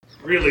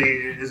really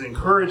is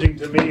encouraging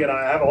to me, and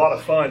I have a lot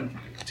of fun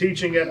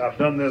teaching it. I've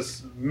done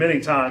this many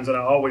times, and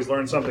I always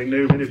learn something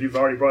new. Many of you have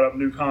already brought up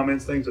new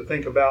comments, things to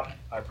think about.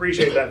 I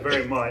appreciate that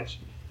very much.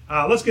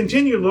 Let's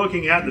continue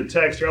looking at the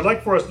text here. I'd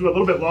like for us to do a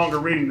little bit longer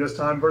reading this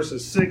time,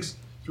 verses 6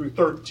 through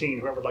 13.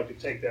 Whoever would like to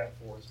take that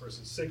for us,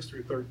 verses 6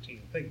 through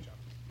 13. Thank you,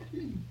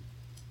 John.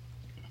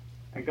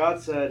 And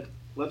God said,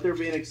 "Let there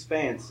be an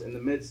expanse in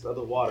the midst of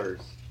the waters,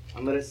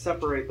 and let it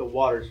separate the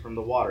waters from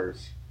the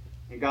waters."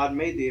 And God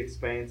made the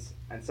expanse,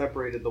 and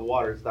separated the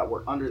waters that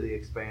were under the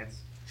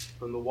expanse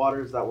from the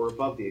waters that were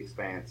above the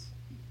expanse.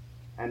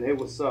 And it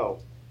was so.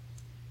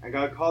 And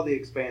God called the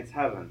expanse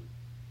heaven.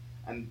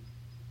 And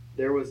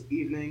there was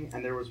evening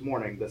and there was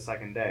morning the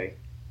second day.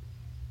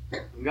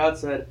 And God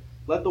said,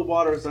 "Let the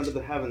waters under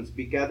the heavens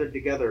be gathered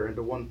together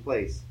into one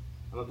place,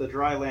 and let the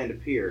dry land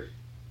appear."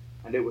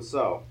 And it was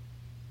so.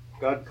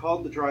 God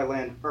called the dry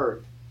land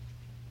earth,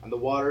 and the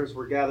waters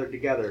were gathered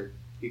together.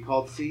 He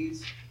called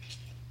seas.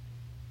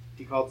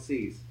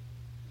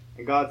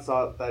 And God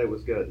saw that it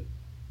was good.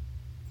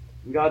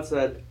 And God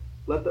said,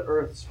 "Let the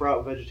earth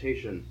sprout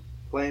vegetation,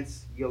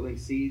 plants yielding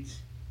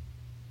seeds,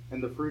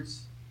 and the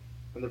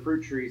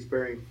fruit trees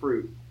bearing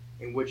fruit,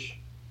 in which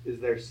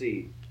is their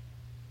seed,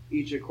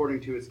 each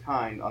according to its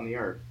kind on the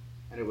earth."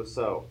 And it was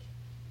so.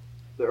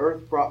 The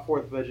earth brought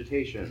forth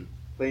vegetation,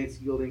 plants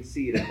yielding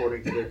seed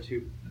according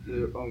to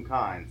their own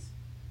kinds,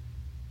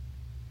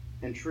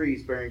 and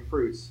trees bearing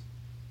fruits,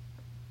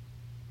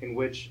 in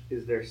which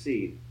is their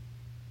seed,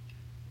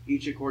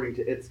 each according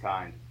to its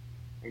kind.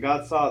 And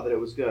God saw that it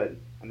was good,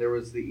 and there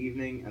was the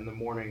evening and the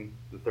morning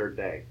the third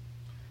day.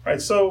 All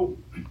right, so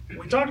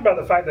we talked about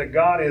the fact that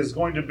God is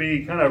going to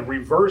be kind of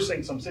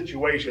reversing some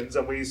situations,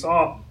 and we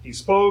saw he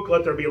spoke,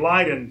 "Let there be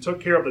light," and took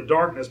care of the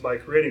darkness by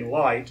creating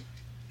light.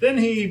 Then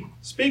he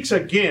speaks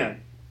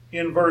again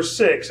in verse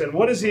 6, and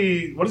what does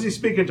he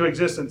speak into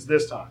existence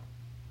this time?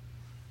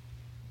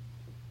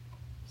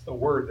 It's the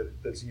word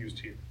that's used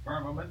here.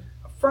 Firmament.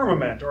 A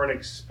firmament, or an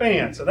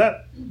expanse. So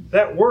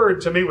that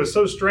word to me was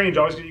so strange.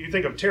 Always you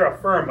think of terra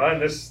firma,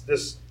 and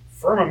this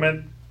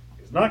firmament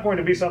is not going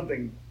to be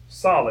something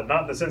solid,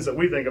 not in the sense that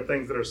we think of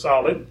things that are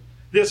solid.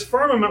 This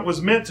firmament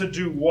was meant to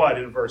do what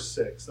in verse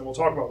 6? And we'll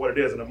talk about what it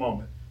is in a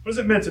moment. What is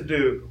it meant to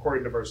do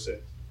according to verse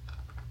 6?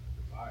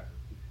 Divider.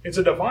 It's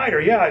a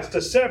divider, yeah. It's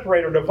to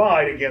separate or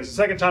divide again. It's the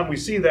second time we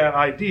see that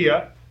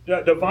idea,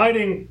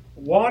 dividing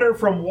water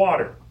from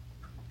water.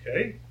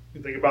 Okay,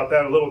 you think about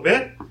that a little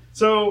bit.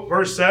 So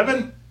verse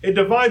 7, it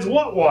divides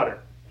what water?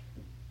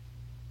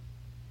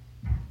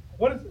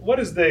 What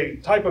is the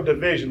type of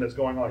division that's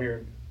going on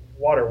here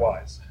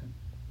water-wise?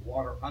 The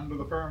water under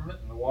the firmament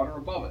and the water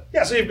above it.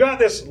 Yeah, so you've got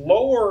this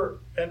lower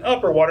and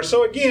upper water.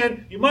 So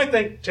again, you might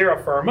think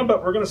terra firma,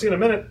 but we're going to see in a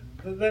minute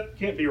that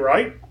can't be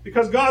right,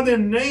 because God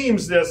then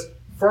names this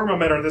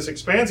firmament or this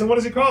expanse, and what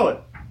does he call it?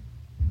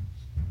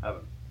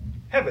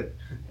 Heaven.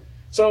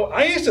 So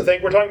I used to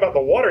think we're talking about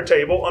the water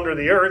table under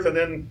the earth, and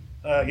then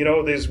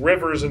these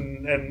rivers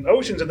and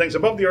oceans and things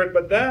above the earth,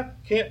 but that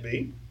can't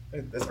be.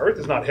 This earth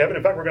is not heaven.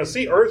 In fact, we're going to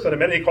see earth in a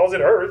minute. He calls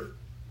it earth.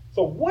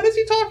 So what is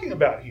he talking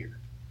about here?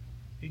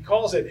 He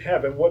calls it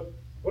heaven. What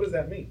does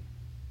that mean?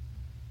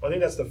 Well, I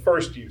think that's the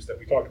first use that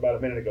we talked about a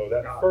minute ago.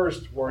 That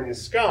first word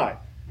is sky.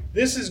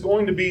 This is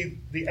going to be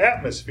the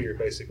atmosphere,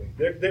 basically.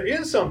 There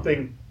is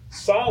something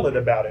solid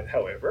about it,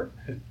 however.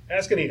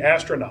 Ask any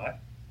astronaut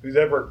who's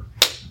ever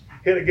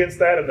hit against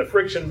that and the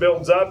friction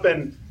builds up,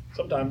 and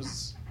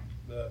sometimes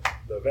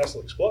the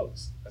vessel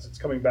explodes as it's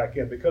coming back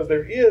in, because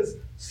there is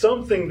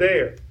something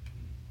there.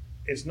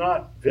 It's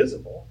not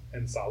visible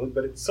and solid,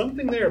 but it's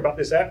something there about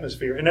this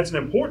atmosphere, and that's an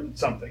important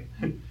something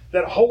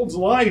that holds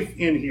life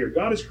in here.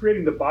 God is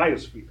creating the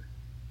biosphere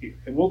here,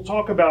 and we'll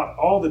talk about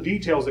all the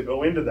details that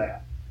go into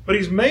that. But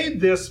he's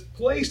made this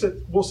place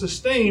that will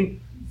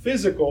sustain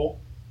physical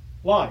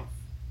life.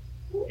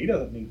 He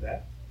doesn't need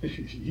that.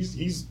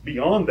 He's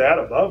beyond that,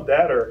 above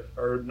that,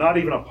 or not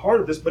even a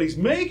part of this, but he's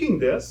making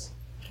this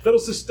that'll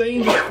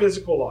sustain the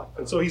physical life.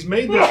 And so he's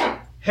made this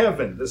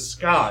heaven, this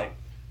sky,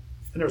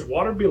 and there's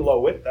water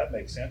below it. That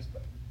makes sense,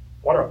 but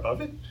water above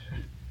it?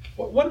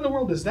 What in the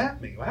world does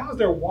that mean? How is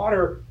there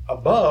water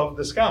above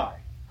the sky?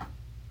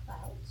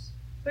 Clouds.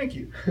 Thank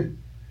you.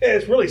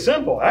 It's really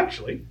simple,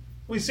 actually.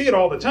 We see it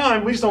all the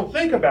time. We just don't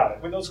think about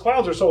it. When those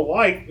clouds are so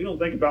light, we don't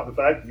think about the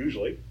fact,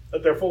 usually,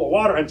 that they're full of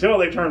water until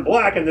they turn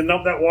black and then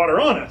dump that water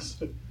on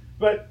us.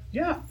 But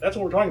yeah, that's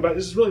what we're talking about.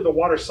 This is really the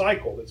water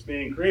cycle that's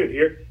being created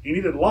here. He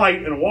needed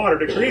light and water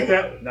to create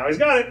that. Now he's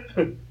got it.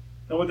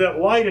 And with that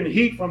light and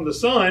heat from the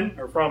sun,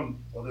 or from,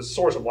 this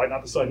source of light,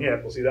 not the sun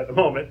yet, we'll see that in a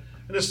moment,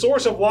 and the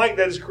source of light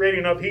that is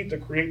creating enough heat to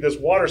create this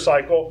water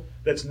cycle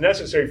that's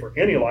necessary for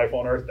any life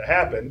on Earth to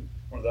happen,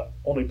 one of the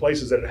only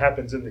places that it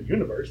happens in the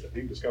universe that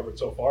we've discovered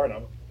so far, and I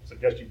would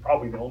suggest you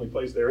probably the only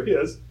place there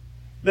is,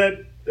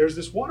 that there's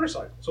this water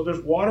cycle. So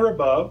there's water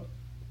above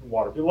and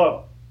water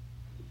below.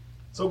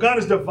 So God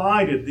has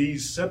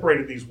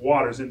separated these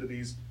waters into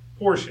these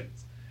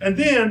portions. And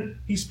then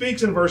he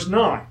speaks in verse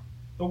 9.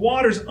 The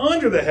waters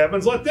under the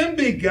heavens, let them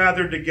be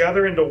gathered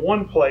together into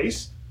one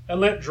place,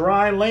 and let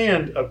dry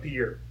land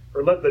appear.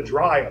 or let the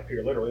dry up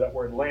here. Literally, that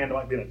word land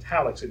might be in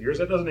italics in yours.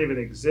 That doesn't even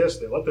exist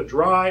there. Let the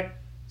dry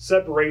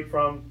separate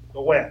from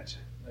the wet.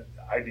 The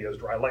idea is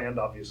dry land,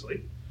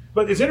 obviously.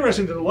 But it's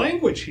interesting that the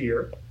language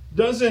here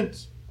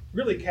doesn't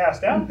really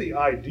cast out the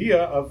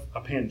idea of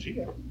a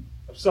Pangea,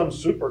 of some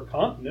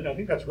supercontinent. I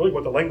think that's really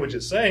what the language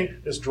is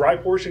saying. This dry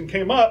portion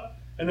came up,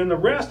 and then the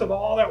rest of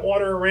all that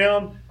water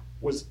around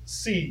was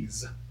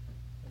seas.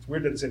 It's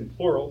weird that it's in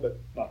plural, but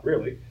not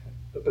really.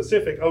 The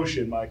Pacific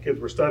Ocean, my kids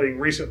were studying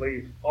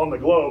recently on the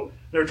globe.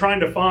 They're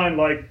trying to find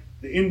like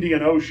the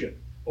Indian Ocean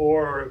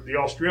or the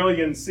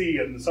Australian Sea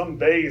and some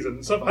bays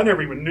and stuff. I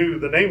never even knew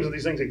the names of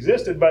these things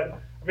existed, but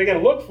I began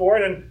to look for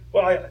it, and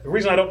the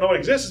reason I don't know it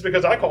exists is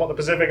because I call it the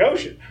Pacific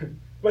Ocean.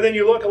 But then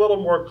you look a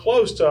little more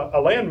close to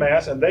a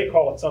landmass, and they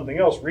call it something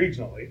else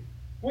regionally.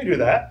 We do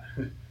that.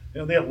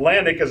 The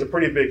Atlantic is a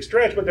pretty big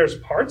stretch, but there's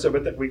parts of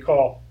it that we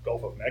call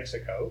Gulf of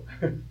Mexico.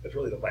 That's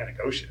really the Atlantic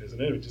Ocean, isn't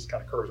it? It just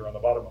kind of curves around the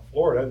bottom of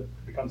Florida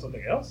and becomes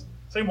something else.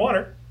 Same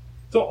water.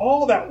 So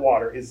all that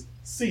water is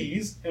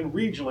seas, and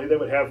regionally they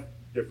would have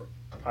different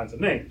kinds of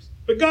names.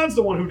 But God's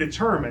the one who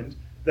determined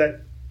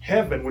that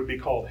heaven would be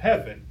called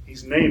heaven.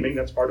 He's naming,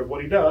 that's part of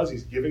what he does.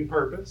 He's giving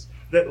purpose.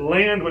 That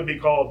land would be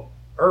called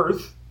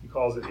earth, he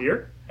calls it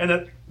here, and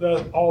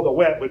that all the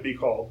wet would be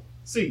called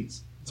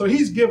seas. So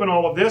he's given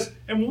all of this,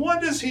 and what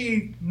does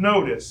he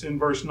notice in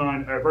verse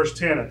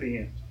 10 at the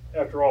end,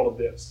 after all of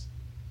this?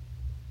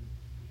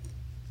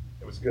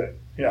 It was good.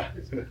 Yeah,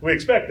 we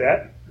expect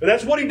that, but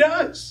that's what he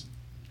does.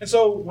 And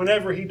so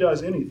whenever he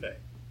does anything,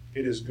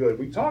 it is good.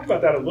 We talked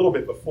about that a little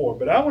bit before,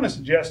 but I want to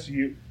suggest to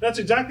you that's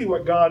exactly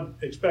what God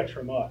expects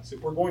from us.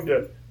 If we're going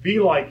to be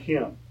like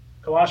him,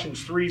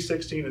 Colossians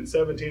 3:16 and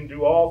 17,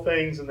 do all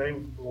things in the name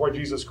of the Lord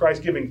Jesus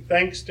Christ, giving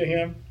thanks to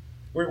him.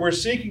 We're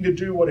seeking to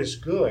do what is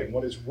good and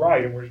what is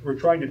right, and we're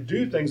trying to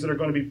do things that are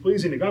going to be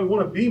pleasing to God. We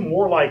want to be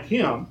more like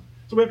him,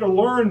 so we have to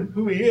learn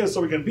who he is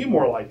so we can be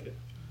more like him.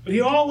 But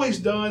he always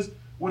does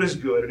what is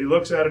good, and he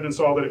looks at it and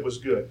saw that it was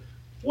good.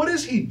 What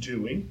is he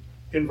doing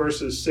in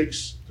verses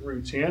 6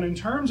 through 10 in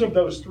terms of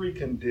those three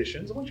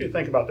conditions? I want you to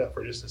think about that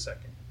for just a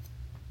second.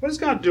 What is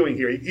God doing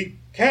here? He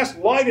cast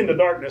light into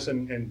darkness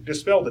and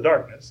dispelled the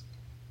darkness.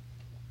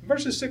 In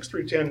verses 6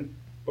 through 10,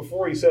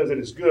 before he says it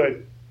is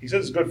good, he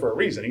says it's good for a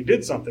reason. He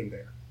did something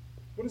there.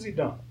 What has he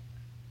done?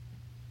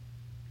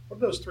 What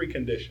are those three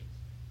conditions?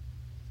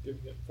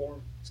 Giving it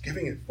form. It's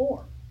giving it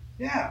form.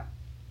 Yeah.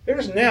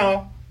 There's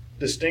now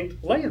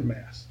distinct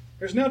landmass.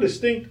 There's now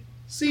distinct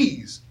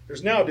seas.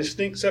 There's now a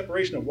distinct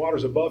separation of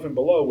waters above and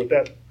below with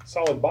that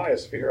solid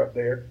biosphere up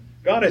there.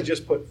 God has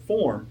just put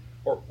form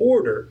or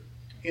order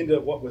into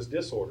what was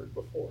disordered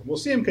before. And we'll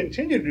see him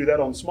continue to do that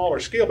on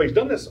smaller scale, but he's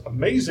done this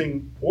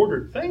amazing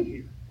ordered thing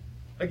here.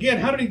 Again,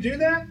 how did he do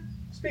that?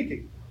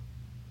 Speaking.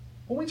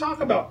 When we talk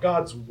about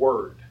God's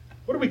word,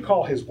 what do we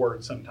call his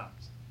word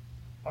sometimes?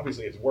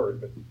 Obviously his word,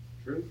 but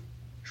Truth.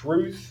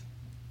 Truth.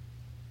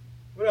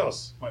 What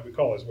else might we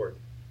call his word?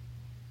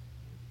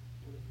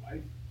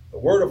 Life. The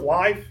word of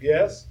life,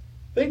 yes.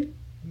 Think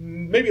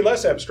maybe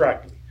less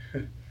abstractly.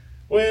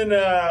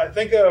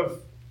 Think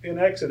of in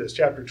Exodus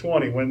chapter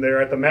 20 when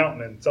they're at the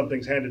mountain and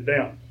something's handed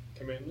down.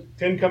 Commandment.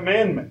 10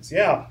 Commandments,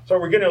 yeah. So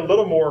we're getting a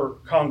little more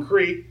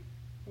concrete.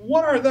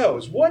 What are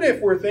those? What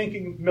if we're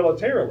thinking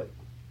militarily?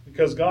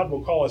 Because God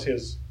will call us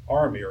his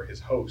army or his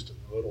host.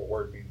 The little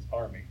word means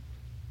army.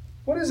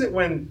 What is it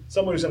when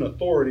someone who's in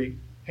authority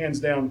hands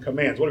down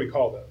commands? What do we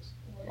call those?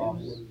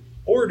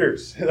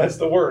 Orders. That's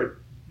the word.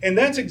 And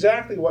that's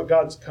exactly what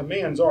God's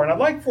commands are. And I'd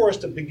like for us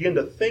to begin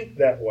to think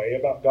that way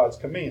about God's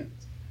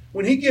commands.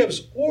 When he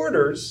gives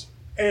orders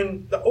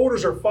and the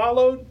orders are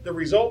followed, the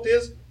result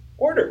is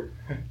order.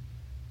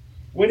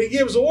 When he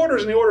gives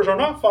orders and the orders are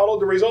not followed,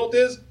 the result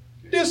is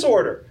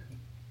disorder.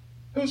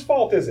 Whose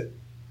fault is it?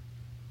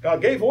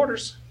 God gave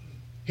orders.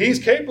 He's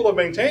capable of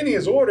maintaining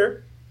his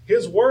order.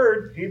 His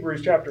word,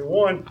 Hebrews chapter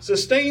 1,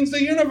 sustains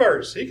the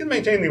universe. He can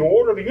maintain the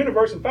order of the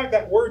universe. In fact,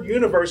 that word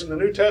universe in the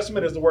New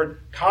Testament is the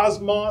word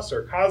cosmos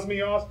or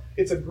kosmios.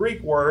 It's a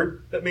Greek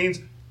word that means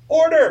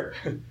order.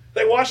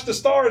 They watch the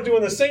stars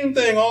doing the same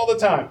thing all the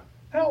time.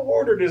 How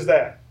ordered is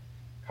that?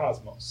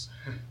 Cosmos.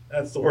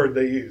 That's the word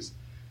they use.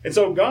 And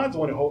so God's the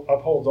one who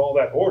upholds all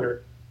that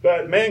order.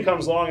 But man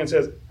comes along and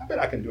says, I bet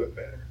I can do it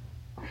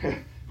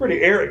better.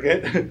 Pretty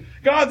arrogant.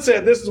 God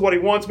said this is what he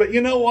wants, but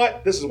you know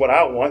what? This is what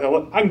I want.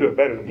 I can do it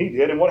better than he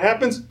did. And what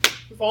happens?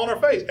 We fall on our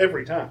face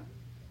every time.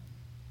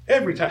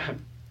 Every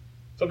time.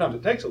 Sometimes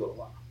it takes a little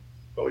while,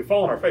 but we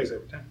fall on our face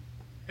every time.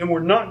 And we're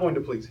not going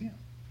to please him.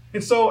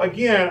 And so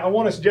again, I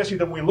want to suggest to you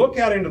that when we look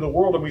out into the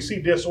world and we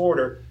see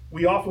disorder,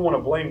 we often want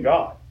to blame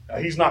God.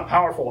 He's not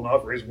powerful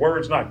enough or his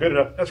word's not good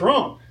enough. That's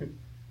wrong.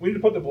 We need to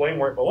put the blame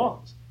where it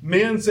belongs.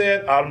 Men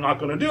said, I'm not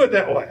going to do it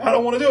that way. I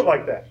don't want to do it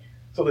like that.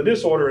 So the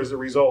disorder is the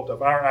result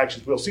of our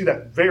actions. We'll see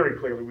that very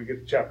clearly when we get to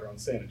the chapter on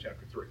sin in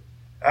chapter 3.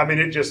 I mean,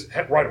 it just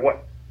right away.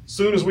 As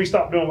soon as we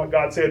stop doing what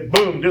God said,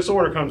 boom,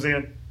 disorder comes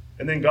in.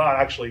 And then God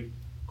actually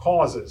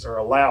causes or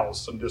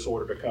allows some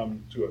disorder to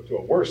come to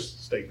a worse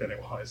state than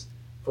it was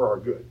for our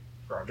good,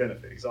 for our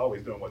benefit. He's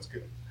always doing what's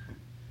good.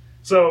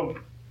 So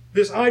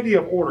this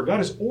idea of order,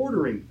 God is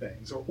ordering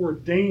things or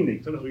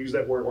ordaining. Sometimes we use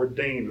that word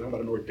ordained. We're talking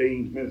about an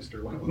ordained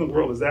minister. What in the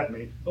world does that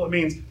mean? Well, it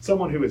means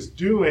someone who is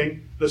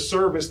doing the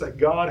service that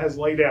God has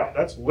laid out.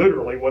 That's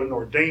literally what an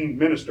ordained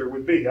minister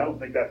would be. I don't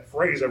think that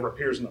phrase ever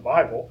appears in the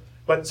Bible.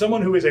 But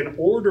someone who is an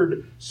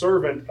ordered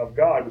servant of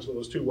God, which is what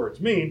those two words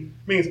mean,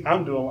 means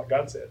I'm doing what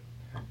God said.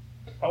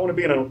 I want to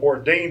be an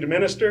ordained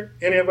minister.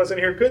 Any of us in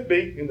here could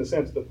be, in the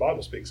sense that the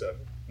Bible speaks of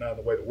it, not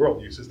the way the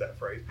world uses that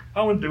phrase.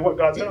 I want to do what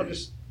God said. I'll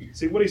just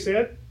see what he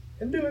said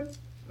and do it.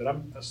 That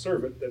I'm a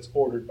servant that's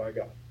ordered by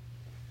God.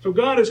 So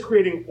God is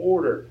creating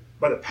order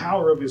by the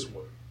power of his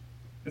word.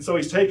 And so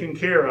he's taking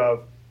care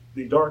of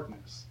the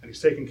darkness, and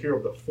he's taking care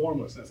of the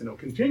formlessness. And he'll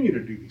continue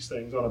to do these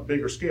things on a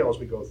bigger scale as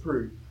we go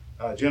through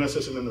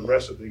Genesis and then the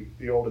rest of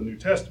the Old and New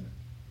Testament.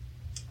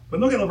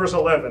 But look at verse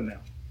 11 now.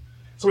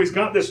 So he's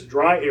got this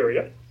dry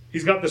area.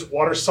 He's got this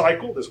water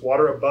cycle, this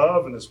water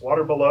above and this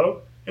water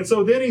below. And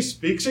so then he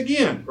speaks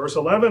again. Verse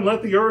 11,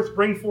 let the earth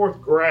bring forth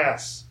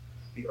grass,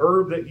 the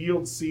herb that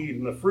yields seed,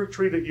 and the fruit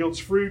tree that yields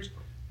fruit.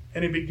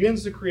 And he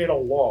begins to create a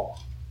law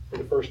for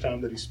the first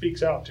time that he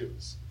speaks out to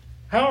us.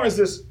 How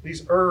is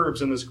these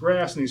herbs and this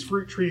grass and these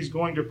fruit trees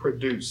going to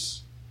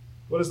produce?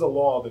 What is the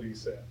law that he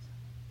says?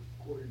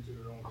 According to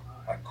their own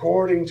kind.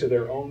 According to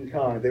their own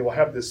kind. They will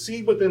have the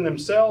seed within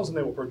themselves, and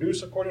they will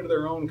produce according to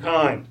their own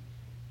kind.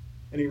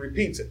 And he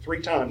repeats it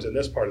 3 times in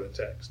this part of the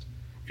text.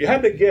 If you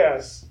had to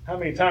guess how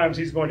many times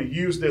he's going to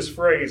use this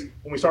phrase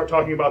when we start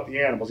talking about the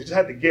animals, you just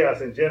had to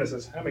guess in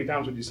Genesis, how many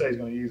times would you say he's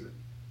going to use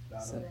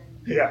it? 7.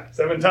 Yeah,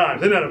 7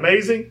 times. Isn't that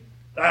amazing?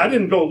 I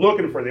didn't go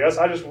looking for this.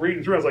 I just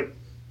reading through. I was like,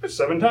 there's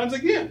 7 times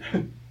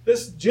again.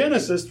 This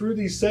Genesis, through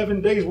these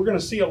 7 days, we're going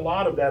to see a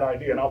lot of that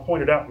idea, and I'll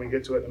point it out when we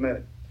get to it in a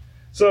minute.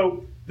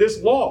 So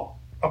this law,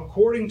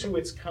 according to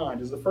its kind,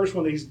 is the first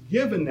one that he's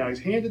given now. He's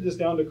handed this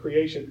down to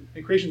creation,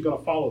 and creation's going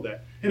to follow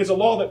that. And it's a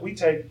law that we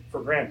take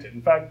for granted.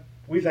 In fact,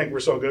 we think we're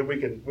so good we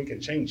can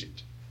change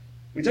it.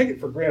 We take it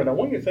for granted. I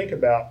want you to think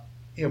about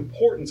the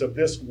importance of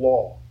this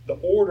law, the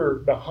order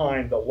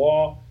behind the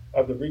law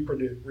of the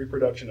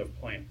reproduction of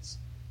plants.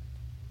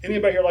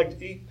 Anybody here like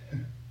to eat?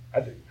 I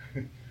do.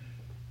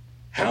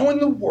 How in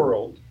the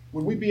world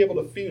would we be able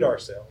to feed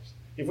ourselves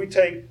if we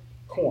take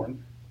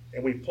corn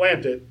and we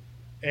plant it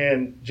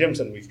and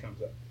Jimson wheat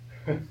comes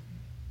up?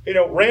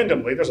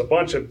 Randomly, there's a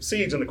bunch of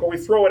seeds in the corn. We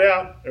throw it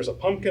out. There's a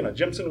pumpkin, a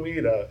Jimson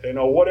wheat,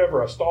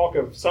 whatever, a stalk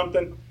of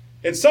something.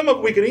 And some of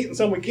it we can eat and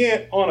some we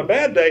can't. On a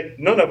bad day,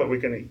 none of it we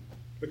can eat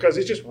because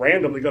it's just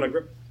randomly going to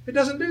grow. It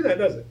doesn't do that,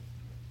 does it?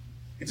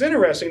 It's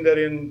interesting that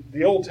in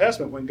the Old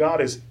Testament, when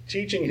God is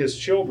teaching his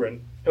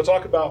children, he'll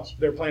talk about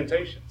their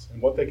plantations and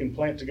what they can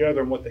plant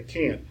together and what they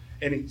can't.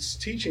 And he's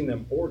teaching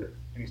them order,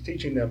 and he's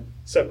teaching them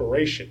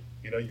separation.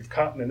 Your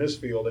cotton in this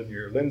field and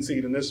your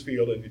linseed in this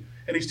field.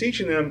 And he's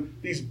teaching them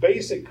these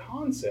basic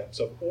concepts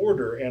of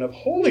order and of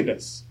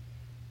holiness.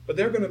 But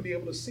they're going to be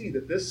able to see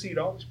that this seed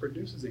always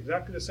produces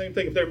exactly the same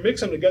thing. If they're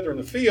mixing them together in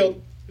the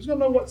field, who's going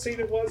to know what seed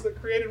it was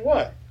that created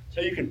what? So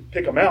you can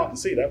pick them out and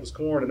see that was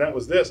corn and that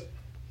was this.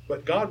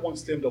 But God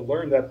wants them to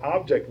learn that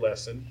object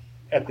lesson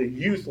at the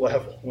youth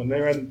level when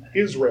they're in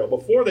Israel,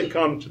 before they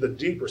come to the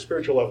deeper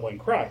spiritual level in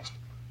Christ.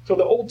 So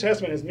the Old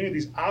Testament has many of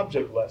these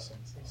object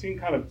lessons. It seems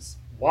kind of,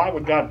 why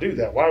would God do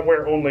that? Why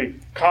wear only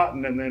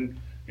cotton and then,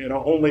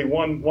 only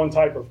one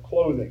type of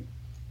clothing?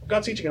 Well,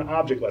 God's teaching an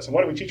object lesson.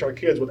 Why do we teach our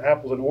kids with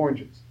apples and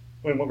oranges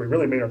when what we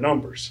really mean are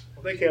numbers?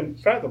 Well, they can't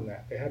fathom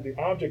that. They have the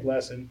object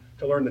lesson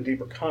to learn the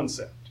deeper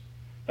concept.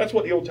 That's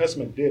what the Old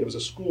Testament did. It was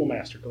a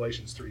schoolmaster,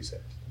 Galatians 3 says.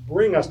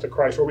 Bring us to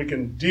Christ where we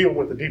can deal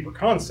with the deeper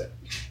concept.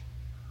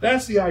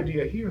 That's the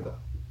idea here, though.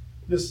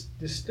 This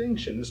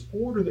distinction, this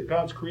order that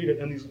God's created,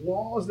 and these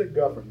laws that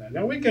govern that.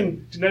 Now, we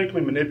can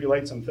genetically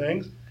manipulate some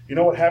things. You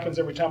know what happens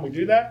every time we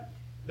do that?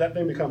 That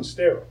thing becomes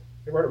sterile.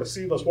 You ever heard of a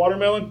seedless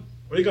watermelon?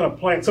 What are you going to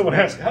plant? Someone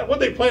asks, what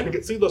did they plant to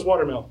get seedless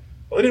watermelon?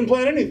 Well, they didn't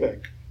plant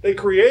anything. They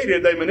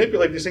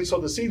manipulated these things so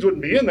the seeds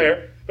wouldn't be in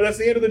there, but that's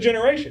the end of the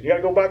generation. You got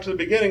to go back to the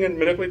beginning and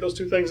manipulate those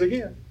 2 things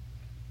again.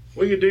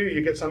 What you do,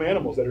 you get some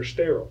animals that are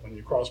sterile when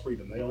you crossbreed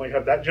them. They only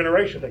have that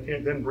generation. They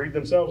can't then breed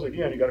themselves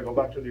again. You got to go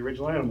back to the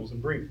original animals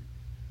and breed.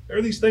 There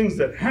are these things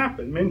that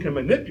happen. Men can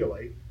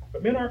manipulate,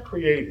 but men aren't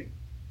creating.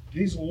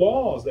 These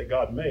laws that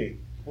God made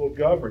will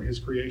govern his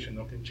creation.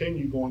 They'll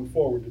continue going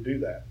forward to do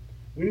that.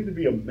 We need to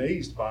be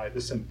amazed by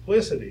the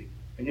simplicity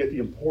and yet the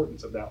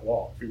importance of that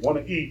law. If we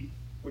want to eat,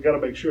 we got to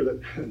make sure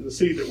that the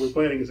seed that we're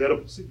planting is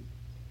edible seed.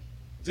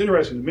 It's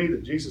interesting to me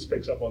that Jesus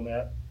picks up on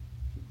that,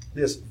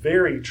 this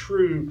very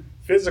true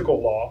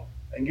physical law,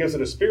 and gives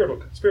it a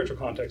spiritual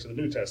context in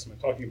the New Testament,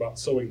 talking about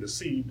sowing the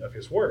seed of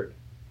his word.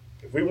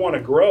 If we want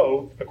to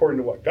grow according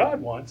to what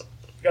God wants,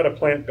 we've got to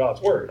plant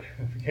God's word.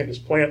 We can't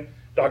just plant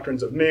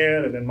doctrines of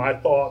men and then my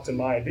thoughts and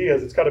my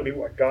ideas. It's got to be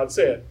what God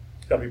said.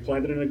 It's got to be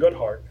planted in a good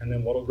heart, and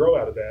then what will grow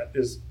out of that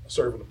is a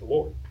servant of the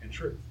Lord in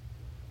truth.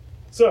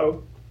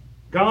 So,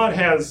 God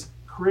has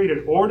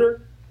created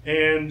order,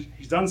 and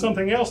he's done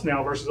something else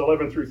now, verses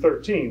 11 through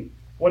 13.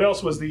 What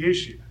else was the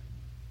issue?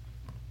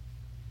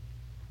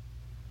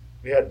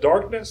 We had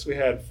darkness, we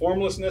had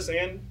formlessness,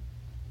 and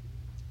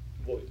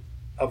void.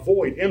 a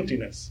void,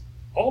 emptiness.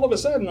 All of a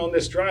sudden on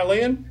this dry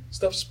land,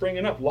 stuff's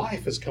springing up.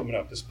 Life is coming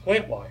up, this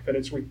plant life, and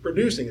it's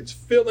reproducing. It's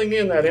filling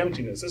in that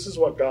emptiness. This is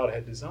what God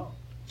had designed.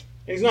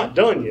 And he's not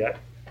done yet,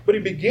 but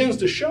he begins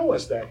to show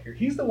us that here.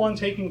 He's the one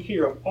taking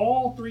care of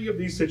all three of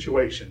these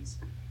situations.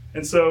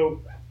 And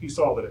so he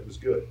saw that it was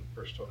good,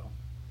 verse 12.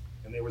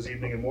 And there was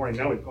evening and morning.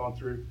 Now we've gone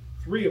through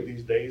 3 of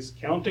these days,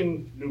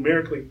 counting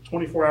numerically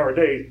 24-hour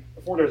days,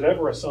 before there's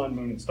ever a sun,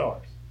 moon, and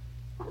stars.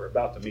 We're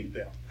about to meet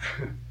them.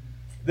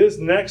 This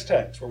next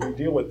text, where we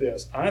deal with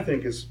this, I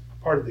think is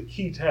part of the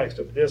key text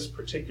of this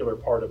particular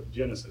part of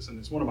Genesis. And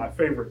it's one of my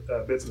favorite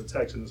bits of the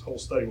text in this whole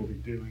study we'll be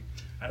doing.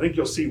 I think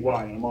you'll see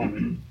why in a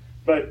moment.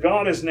 But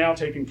God is now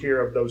taking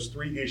care of those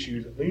 3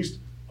 issues, at least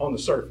on the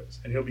surface.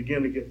 And he'll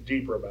begin to get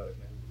deeper about it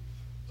now.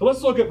 So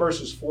let's look at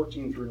verses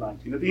 14 through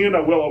 19. At the end, I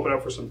will open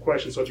up for some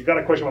questions. So if you've got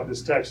a question about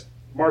this text,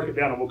 mark it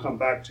down and we'll come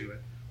back to it.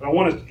 But I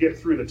want us to get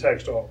through the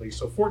text all at least.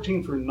 So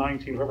 14 through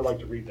 19, whoever would like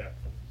to read that?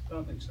 I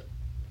don't think so.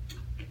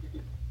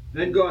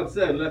 Then God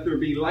said, "Let there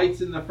be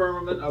lights in the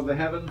firmament of the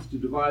heavens to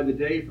divide the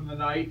day from the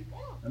night,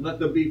 and let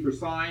them be for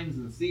signs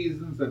and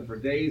seasons and for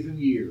days and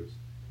years.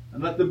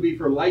 And let them be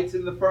for lights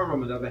in the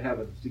firmament of the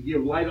heavens to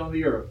give light on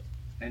the earth."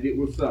 And it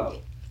was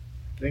so.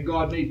 Then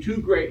God made 2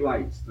 great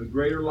lights, the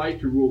greater light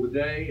to rule the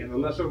day, and the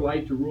lesser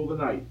light to rule the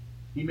night.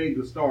 He made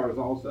the stars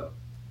also.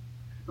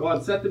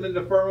 God set them in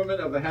the firmament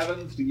of the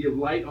heavens to give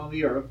light on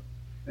the earth,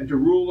 and to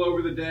rule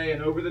over the day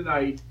and over the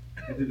night,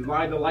 and to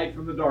divide the light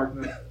from the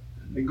darkness.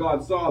 And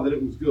God saw that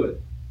it was good.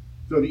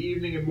 So the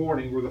evening and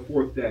morning were the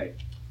 4th day.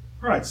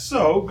 All right,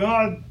 so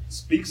God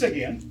speaks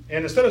again.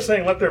 And instead of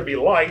saying, "Let there be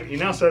light," he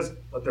now says,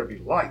 "Let there be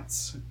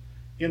lights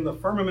in the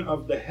firmament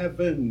of the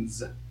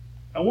heavens."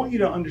 I want you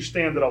to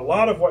understand that a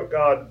lot of what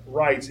God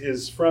writes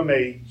is from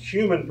a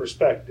human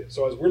perspective.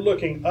 So as we're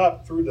looking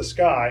up through the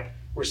sky,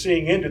 we're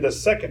seeing into the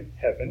second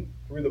heaven,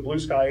 through the blue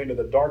sky into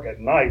the dark at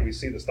night. We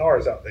see the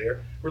stars out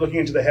there. We're looking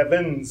into the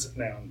heavens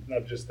now,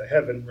 not just the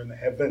heaven, we're in the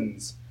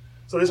heavens.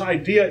 So this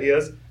idea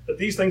is that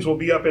these things will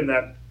be up in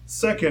that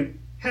second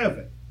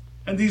heaven.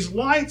 And these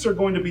lights are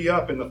going to be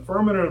up in the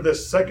firmament of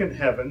this second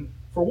heaven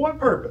for what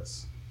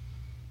purpose?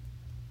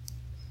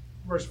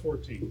 Verse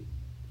 14.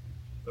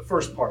 The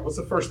first part. What's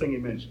the first thing he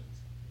mentions?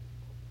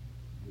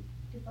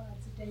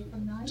 Divides the day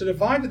from night. To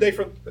divide the day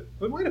from...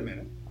 But wait a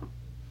minute.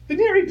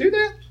 Didn't he already do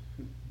that?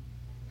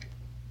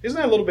 Isn't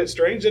that a little bit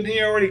strange? Didn't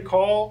he already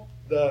call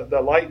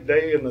the light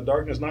day and the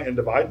darkness night and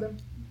divide them?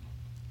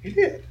 He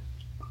did.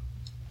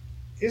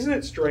 Isn't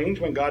it strange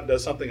when God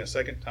does something a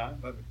second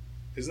time?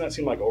 Doesn't that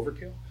seem like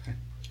overkill? I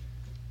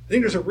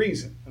think there's a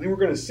reason. I think we're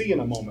going to see in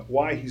a moment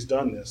why he's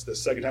done this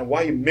second time,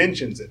 why he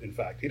mentions it, in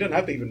fact. He doesn't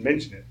have to even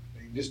mention it.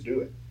 He can just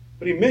do it.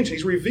 But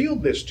he's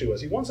revealed this to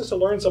us. He wants us to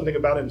learn something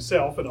about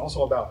himself and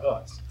also about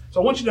us.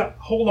 So I want you to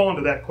hold on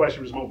to that question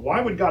for just a moment. Why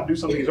would God do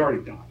something he's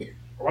already done?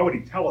 Or why would he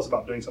tell us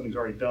about doing something he's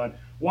already done?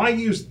 Why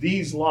use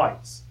these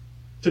lights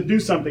to do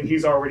something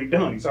he's already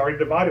done? He's already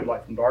divided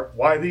light from dark.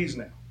 Why these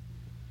now?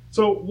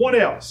 So what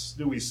else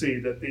do we see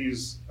that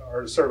these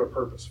are to serve a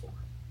purpose for?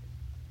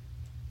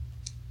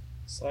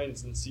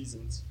 Signs and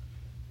seasons.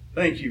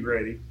 Thank you,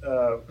 Grady.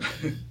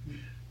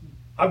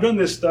 I've done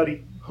this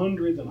study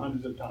hundreds and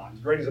hundreds of times.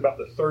 Grady's about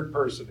the 3rd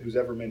person who's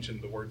ever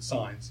mentioned the word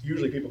signs.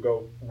 Usually people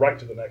go right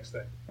to the next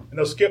thing. And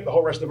they'll skip the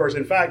whole rest of the verse.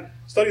 In fact,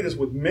 study this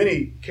with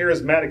many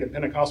charismatic and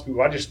Pentecostal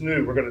people. I just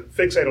knew we're going to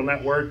fixate on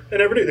that word. They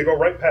never do. They go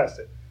right past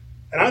it.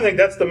 And I think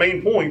that's the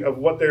main point of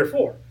what they're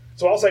for.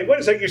 So I'll say, wait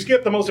a second, you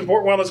skipped the most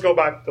important one. Let's go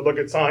back to look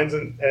at signs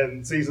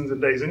and seasons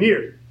and days and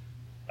years.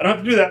 I don't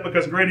have to do that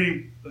because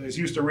Grady is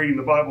used to reading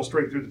the Bible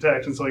straight through the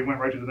text, and so he went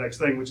right to the next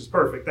thing, which is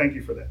perfect. Thank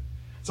you for that.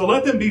 So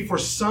let them be for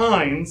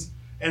signs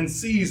and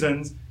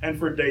seasons and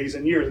for days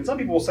and years. And some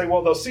people will say,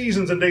 well, those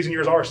seasons and days and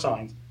years are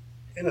signs,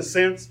 in a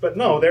sense. But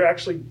no, they're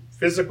actually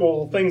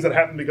physical things that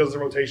happen because of the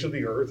rotation of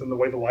the earth and the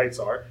way the lights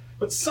are.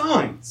 But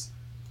signs.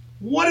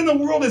 What in the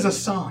world is a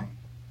sign?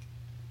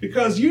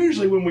 Because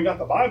usually when we got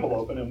the Bible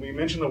open and we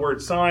mention the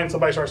word sign,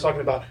 somebody starts talking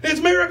about, it's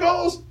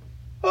miracles.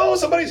 Oh,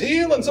 somebody's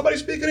healing, somebody's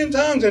speaking in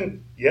tongues.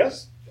 And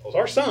yes, those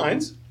are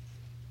signs.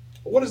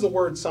 But what does the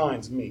word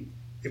signs mean?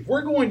 If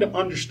we're going to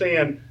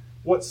understand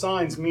what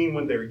signs mean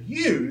when they're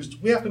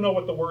used, we have to know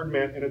what the word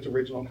meant in its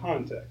original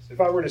context. If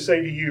I were to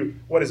say to you,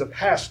 what is a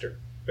pastor?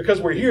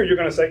 Because we're here, you're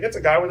going to say, it's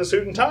a guy with a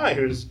suit and tie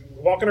who's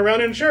walking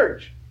around in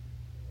church.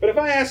 But if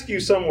I ask you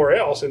somewhere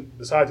else, and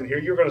besides in here,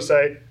 you're going to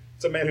say,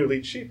 it's a man who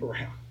leads sheep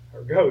around,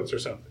 or goats or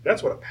something.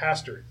 That's what a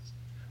pastor is.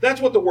 That's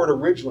what the word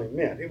originally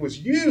meant. It was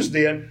used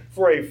then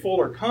for a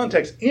fuller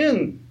context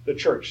in the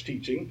church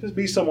teaching to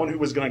be someone who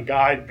was going to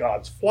guide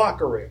God's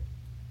flock around.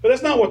 But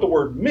that's not what the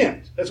word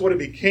meant. That's what it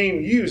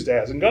became used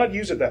as. And God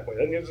used it that way.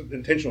 That was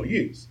intentional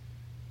use.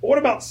 But what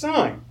about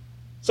sign?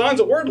 Sign's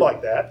a word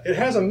like that. It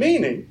has a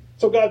meaning.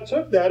 So God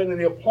took that and then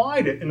he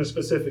applied it in a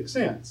specific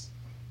sense.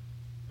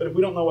 But if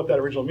we don't know what that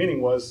original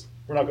meaning was,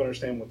 we're not going to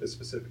understand what this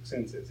specific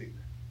sense is either.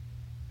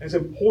 And it's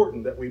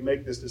important that we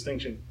make this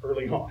distinction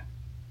early on.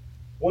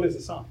 What is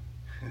a sign?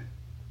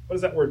 What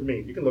does that word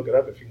mean? You can look it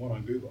up if you want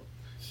on Google.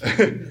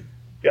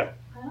 Yeah.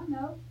 I don't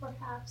know,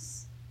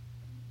 perhaps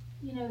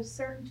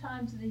certain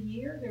times of the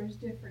year, there's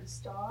different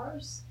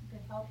stars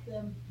that help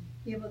them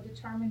be able to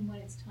determine when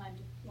it's time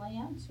to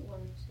plant or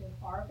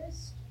to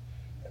harvest?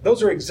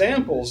 Those are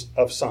examples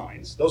of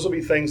signs. Those will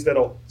be things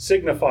that'll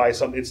signify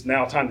something it's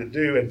now time to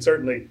do. And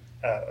certainly,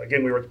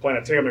 again, we were at the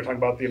planetarium, they're talking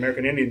about the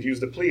American Indians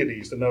used the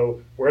Pleiades to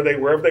know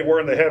wherever they were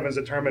in the heavens,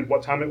 determined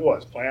what time it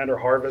was, plant or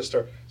harvest.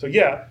 So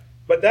yeah,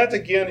 but that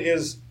again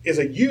is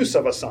a use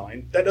of a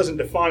sign. That doesn't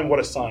define what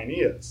a sign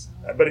is.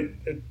 But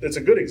it's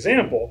a good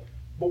example.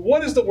 But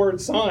what does the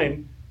word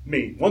sign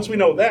mean? Once we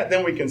know that,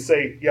 then we can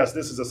say, yes,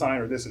 this is a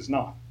sign or this is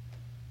not.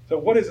 So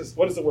what is this?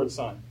 What is the word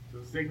sign?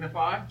 To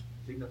signify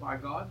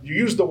God. You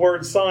used the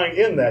word sign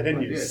in that,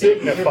 didn't you?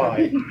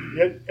 Signify.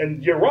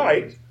 And you're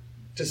right.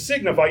 To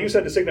signify, you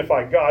said to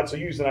signify God, so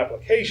you used an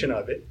application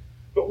of it.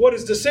 But what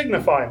does to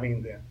signify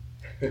mean then?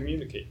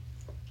 Communicate.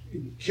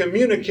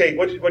 Communicate.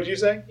 What did you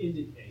say?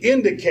 Indicate.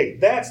 Indicate.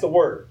 That's the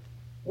word.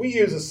 We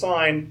use a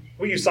sign.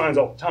 We use signs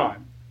all the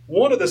time.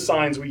 One of the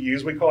signs we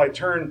use, we call a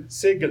turn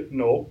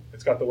signal.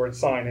 It's got the word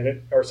sign in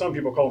it. Or some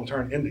people call them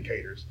turn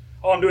indicators.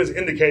 All I'm doing is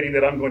indicating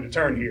that I'm going to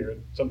turn here.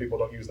 Some people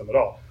don't use them at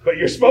all. But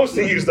you're supposed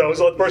to use those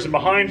so let the person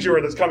behind you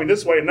or that's coming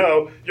this way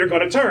know you're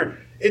going to turn.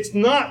 It's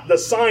not the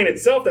sign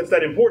itself that's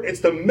that important.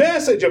 It's the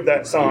message of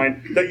that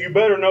sign that you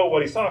better know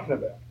what he's talking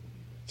about.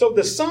 So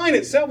the sign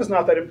itself is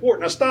not that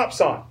important. A stop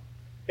sign.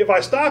 If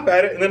I stop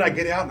at it and then I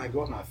get out and I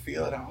go and I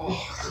feel it,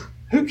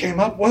 who came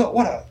up? Well,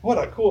 what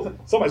a cool thing.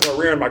 Somebody's going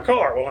to rear in my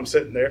car while I'm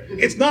sitting there.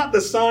 It's not the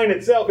sign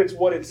itself. It's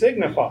what it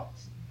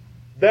signifies.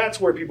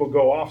 That's where people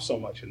go off so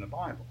much in the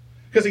Bible.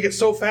 Because they get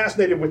so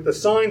fascinated with the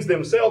signs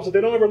themselves that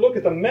they don't ever look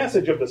at the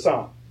message of the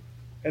sign.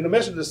 And the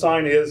message of the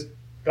sign is,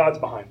 God's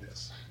behind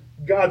this.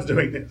 God's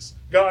doing this.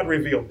 God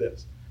revealed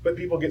this. But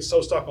people get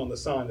so stuck on the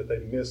sign that they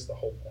miss the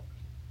whole point.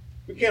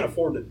 We can't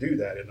afford to do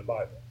that in the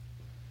Bible.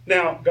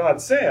 Now,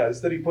 God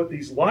says that he put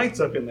these lights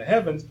up in the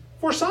heavens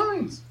for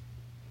signs.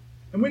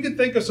 And we can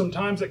think of some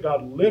times that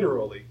God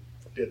literally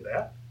did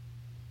that.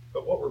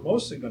 But what we're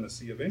mostly going to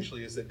see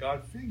eventually is that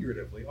God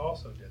figuratively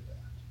also did that.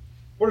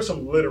 What are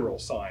some literal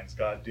signs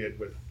God did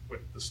with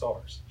the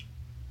stars?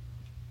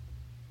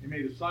 He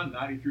made a sun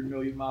 93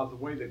 million miles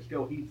away that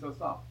still heats us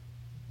up.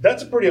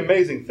 That's a pretty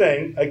amazing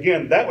thing.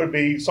 Again, that would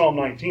be Psalm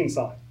 19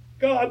 sign.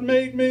 God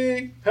made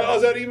me. How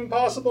is that even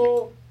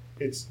possible?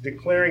 It's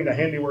declaring the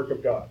handiwork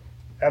of God.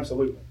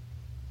 Absolutely.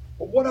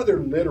 But what other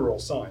literal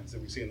signs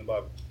that we see in the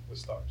Bible with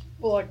stars?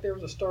 Well, like there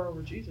was a star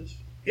over Jesus.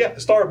 Yeah,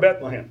 the Star of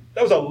Bethlehem.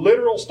 That was a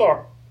literal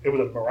star. It was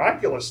a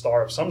miraculous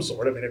star of some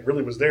sort. I mean, it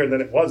really was there and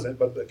then it wasn't.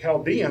 But the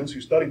Chaldeans who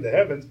studied the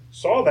heavens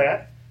saw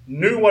that,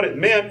 knew what it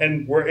meant,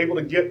 and were able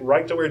to get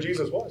right to where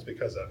Jesus was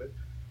because of it.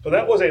 So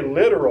that was a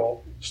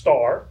literal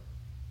star.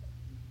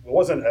 It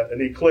wasn't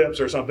an eclipse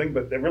or something,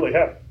 but they really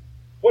happened.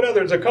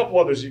 There's a couple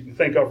others you can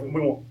think of, and we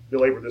won't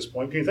belabor this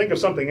point. Can you think of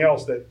something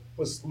else that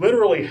was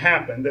literally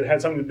happened that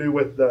had something to do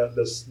with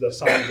the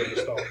signs of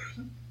the stars?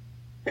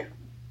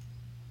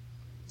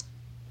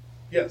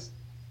 Yes?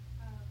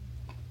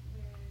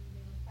 When they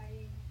were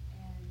fighting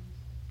and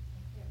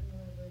I can't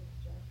remember the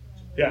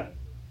Joshua. Yeah.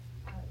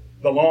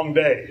 The long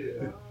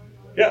day.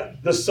 Yeah,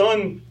 the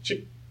sun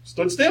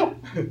stood still.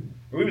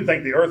 We would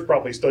think the earth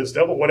probably stood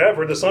still, but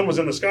whatever. The sun was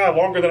in the sky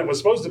longer than it was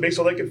supposed to be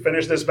so they could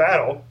finish this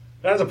battle.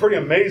 That's a pretty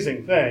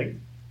amazing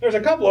thing. There's a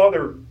couple of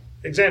other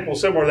examples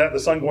similar to that, the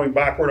sun going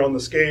backward on the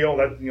scale.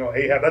 That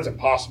Ahab, that's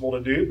impossible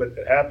to do, but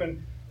it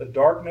happened. The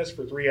darkness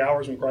for 3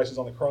 hours when Christ is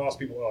on the cross,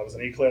 people, it was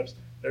an eclipse.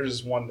 There's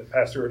this one that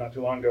passed through not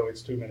too long ago.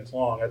 It's 2 minutes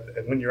long.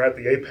 And when you're at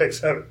the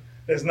apex of it,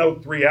 there's no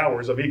 3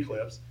 hours of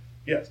eclipse.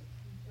 Yes.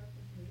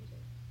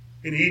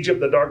 In Egypt,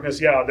 the darkness,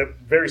 that's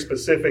very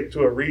specific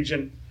to a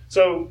region.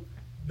 So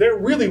there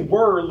really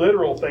were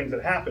literal things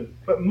that happened,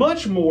 but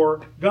much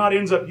more, God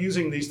ends up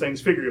using these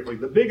things figuratively.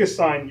 The biggest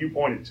sign you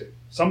pointed to,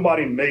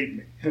 somebody made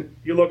me.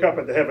 You look up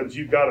at the heavens,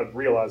 you've got to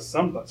realize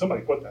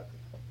somebody put that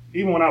there.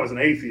 Even when I was an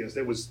atheist,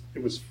 it was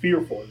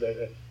fearful.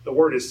 The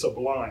word is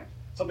sublime.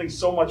 Something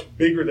so much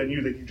bigger than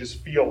you that you just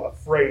feel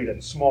afraid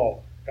and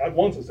small. God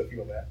wants us to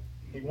feel that.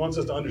 He wants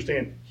us to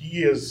understand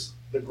He is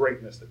the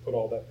greatness that put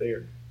all that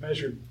there.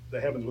 Measured the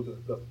heavens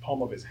with the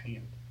palm of His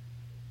hand.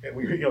 And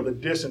the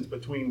distance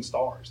between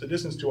stars, the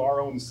distance to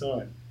our own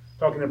sun.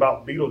 Talking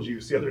about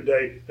Betelgeuse the other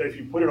day, that if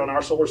you put it on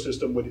our solar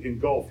system, would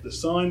engulf the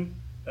sun,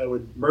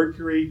 with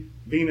Mercury,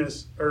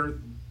 Venus, Earth,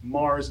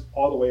 Mars,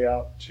 all the way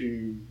out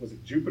to, was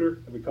it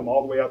Jupiter? It would come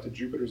all the way out to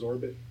Jupiter's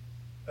orbit.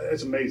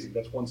 It's amazing.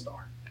 That's one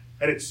star.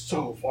 And it's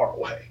so far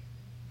away.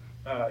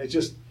 It's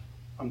just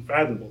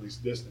unfathomable, these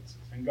distances.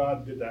 And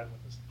God did that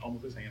with the palm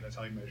of His hand. That's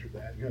how He measured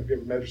that. If you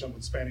ever measure something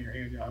with the span of your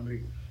hand, how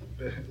many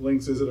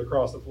lengths is it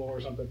across the floor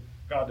or something?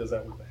 God does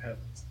that with the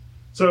heavens.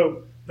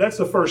 So that's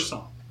the first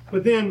sign.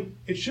 But then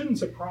it shouldn't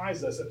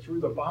surprise us that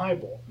through the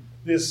Bible,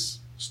 these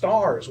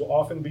stars will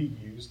often be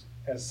used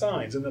as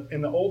signs.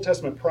 In the Old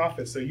Testament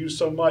prophets, they're used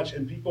so much,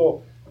 and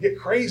people get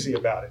crazy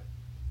about it.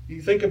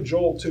 You think of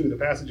Joel 2, the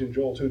passage in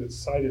Joel 2 that's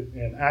cited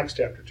in Acts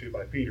chapter 2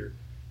 by Peter.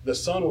 The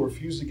sun will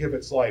refuse to give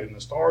its light, and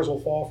the stars will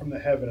fall from the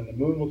heaven, and the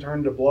moon will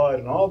turn to blood,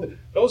 and all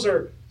those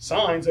are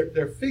signs.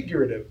 They're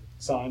figurative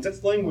signs.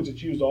 That's language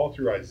that's used all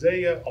through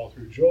Isaiah, all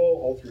through Joel,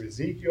 all through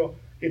Ezekiel.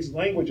 It's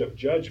language of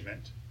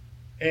judgment,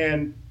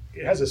 and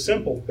it has a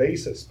simple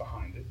basis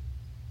behind it.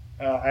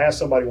 I asked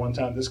somebody one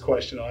time this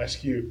question. I'll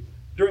ask you.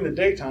 During the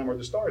daytime, are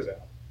the stars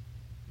out?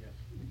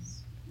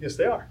 Yes. Yes,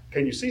 they are.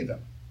 Can you see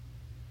them?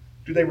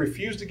 Do they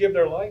refuse to give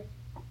their light?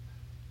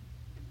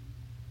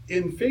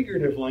 In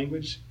figurative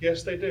language,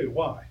 yes, they do.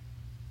 Why?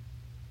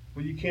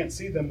 Well, you can't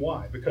see them.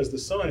 Why? Because the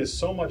sun is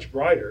so much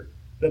brighter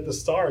that the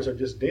stars are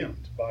just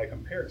dimmed by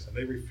comparison.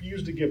 They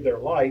refuse to give their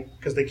light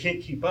because they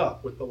can't keep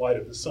up with the light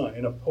of the sun.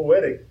 In a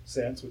poetic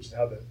sense, which is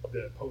how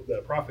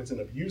the prophets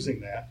end up using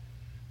that,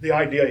 the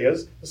idea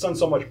is the sun's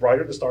so much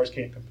brighter, the stars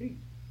can't compete.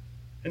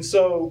 And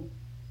so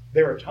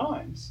there are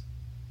times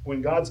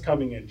when God's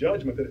coming in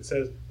judgment that it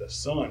says the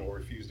sun will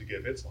refuse to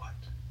give its light,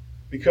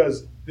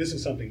 because this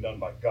is something done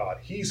by God.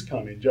 He's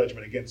come in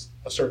judgment against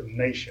a certain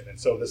nation. And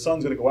so the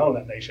sun's going to go out on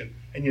that nation.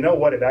 And you know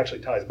what it actually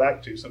ties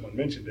back to? Someone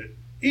mentioned it.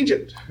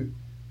 Egypt.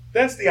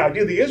 That's the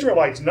idea. The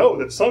Israelites know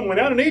that the sun went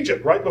out in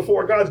Egypt right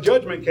before God's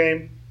judgment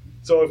came.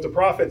 So if the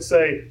prophets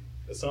say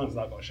the sun's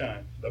not going to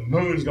shine, the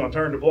moon's going to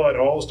turn to blood,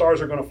 and all the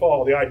stars are going to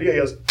fall, the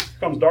idea is here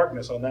comes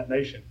darkness on that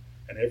nation.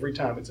 And every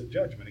time it's a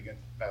judgment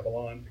against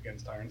Babylon,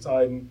 against Tyre and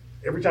Sidon.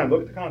 Every time,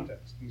 look at the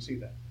context. You see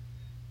that.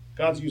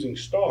 God's using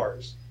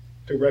stars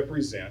to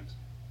represent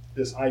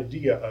this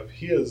idea of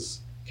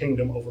his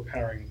kingdom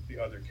overpowering the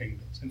other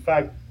kingdoms. In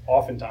fact,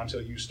 oftentimes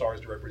he'll use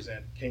stars to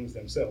represent kings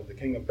themselves. The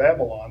king of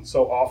Babylon,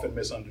 so often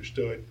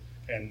misunderstood,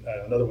 and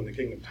another one, the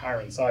king of Tyre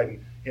and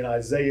Sidon. In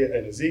Isaiah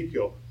and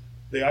Ezekiel,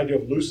 the idea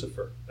of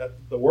Lucifer, that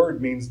the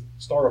word means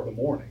star of the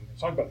morning.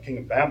 It's talking about the king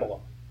of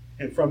Babylon.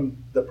 And from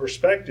the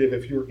perspective,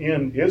 if you're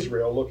in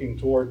Israel looking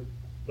toward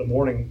the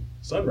morning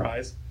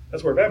sunrise,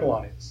 that's where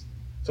Babylon is.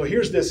 So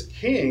here's this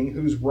king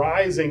who's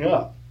rising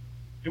up.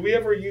 Do we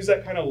ever use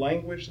that kind of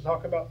language to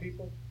talk about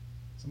people?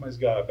 Somebody's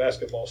got a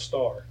basketball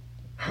star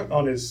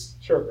on his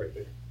shirt right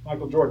there.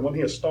 Michael Jordan, wasn't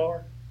he a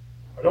star?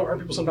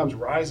 Aren't people sometimes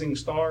rising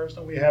stars?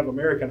 Don't we have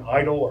American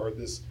Idol or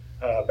this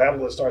Battle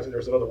of the Stars?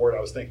 There's another word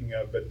I was thinking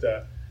of. But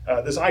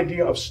this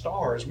idea of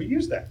stars, we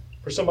use that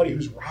for somebody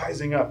who's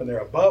rising up and they're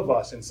above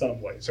us in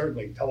some way.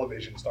 Certainly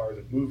television stars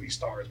and movie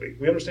stars.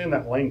 We understand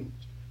that language.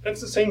 That's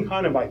the same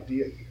kind of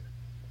idea here.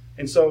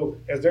 And so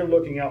as they're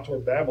looking out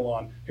toward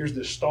Babylon, here's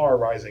this star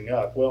rising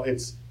up. Well,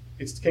 it's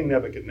King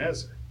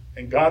Nebuchadnezzar.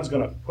 And God's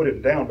going to put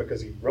him down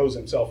because he rose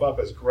himself up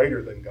as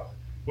greater than God.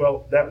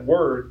 Well, that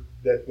word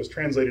that was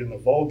translated in the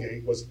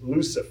Vulgate was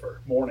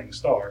Lucifer, morning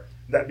star.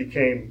 That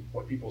became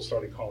what people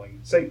started calling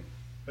Satan.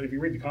 But if you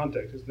read the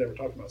context, it's never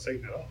talking about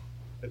Satan at all.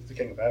 It's the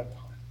king of Babylon.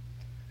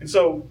 And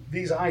so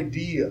these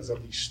ideas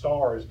of these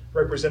stars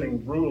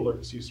representing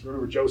rulers, you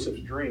remember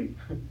Joseph's dream,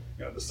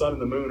 the sun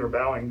and the moon are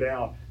bowing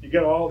down. You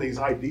get all these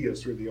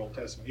ideas through the Old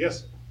Testament.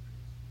 Yes?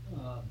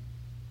 I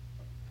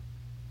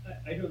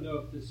don't know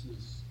if this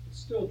is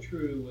still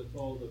true with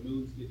all the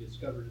moons we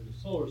discovered in the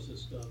solar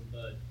system,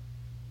 but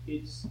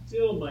it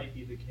still might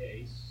be the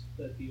case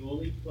that the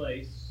only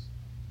place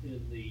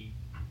in the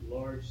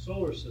large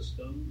solar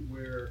system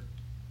where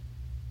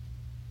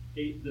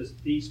the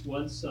east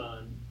one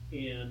sun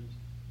and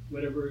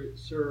whatever it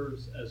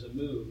serves as a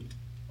moon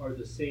are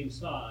the same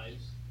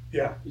size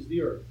is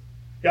the Earth.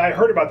 Yeah, I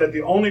heard about that.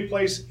 The only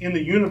place in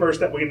the universe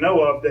that we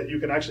know of that you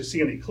can actually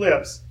see an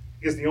eclipse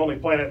is the only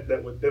planet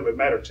that would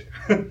matter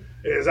to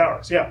is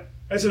ours. Yeah,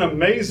 that's an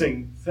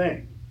amazing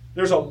thing.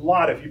 There's a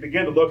lot, if you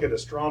begin to look at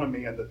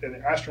astronomy and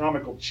the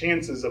astronomical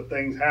chances of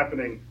things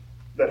happening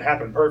that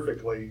happen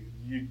perfectly,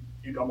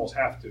 you'd almost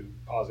have to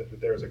posit that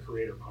there is a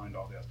creator behind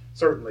all this.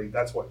 Certainly,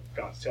 that's what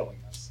God's telling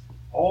us.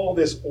 All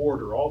this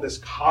order, all this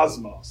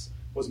cosmos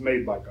was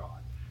made by God.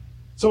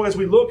 So as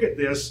we look at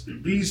this,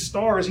 these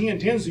stars he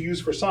intends to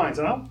use for signs.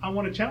 And I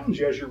want to challenge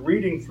you as you're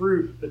reading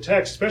through the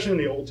text, especially in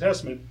the Old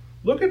Testament,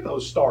 look at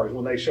those stars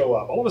when they show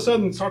up. All of a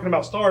sudden, it's talking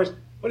about stars.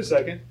 Wait a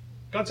second.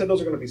 God said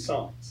those are going to be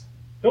signs.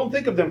 Don't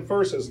think of them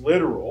first as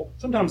literal.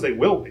 Sometimes they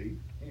will be.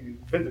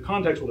 The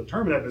context will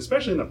determine that, but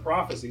especially in the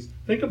prophecies,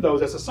 think of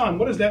those as a sign.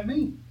 What does that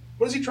mean?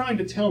 What is he trying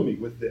to tell me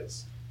with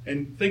this?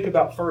 And think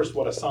about first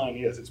what a sign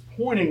is. It's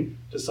pointing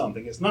to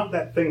something. It's not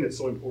that thing that's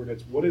so important.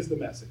 It's what is the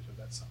message of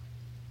that sign.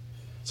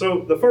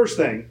 So the first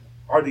thing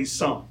are these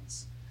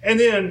signs. And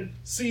then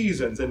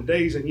seasons and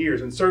days and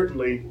years. And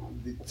certainly,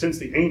 since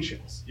the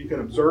ancients, you can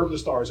observe the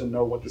stars and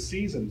know what the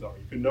seasons are.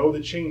 You can know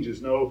the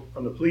changes, know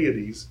from the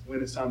Pleiades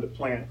when it's time to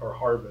plant or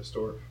harvest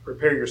or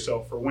prepare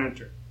yourself for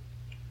winter.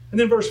 And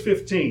then verse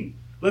 15,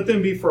 let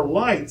them be for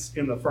lights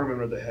in the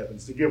firmament of the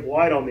heavens to give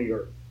light on the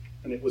earth.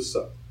 And it was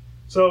so.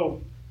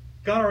 So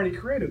God already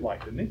created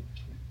light, didn't he?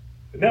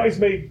 And now he's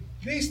made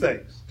these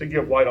things to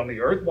give light on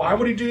the earth. Why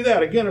would he do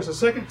that? Again, it's the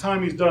second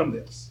time he's done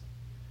this.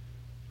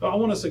 So I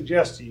want to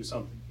suggest to you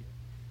something here.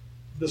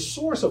 The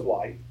source of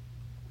light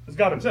is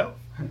God himself.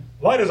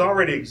 Light has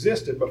already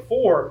existed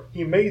before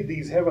he made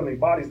these heavenly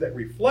bodies that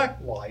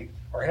reflect light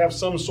or have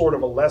some sort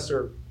of a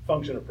lesser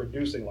function of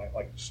producing light,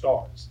 like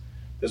stars.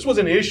 This was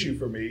an issue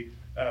for me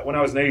when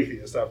I was an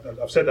atheist,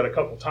 I've said that a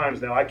couple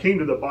times now, I came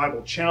to the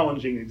Bible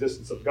challenging the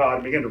existence of God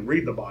and began to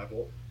read the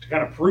Bible to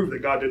kind of prove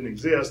that God didn't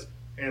exist,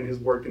 and his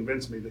word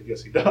convinced me that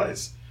yes, he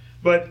does.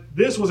 But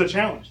this was a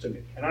challenge to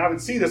me, and I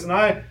would see this,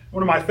 and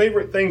one of my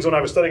favorite things when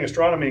I was studying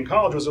astronomy in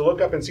college was to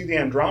look up and see the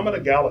Andromeda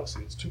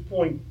Galaxy. It's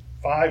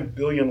 2.5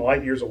 billion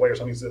light years away or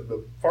something. It's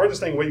the farthest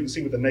thing away you can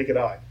see with the naked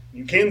eye.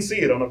 You can see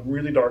it on a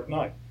really dark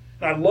night.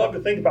 And I'd love to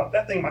think about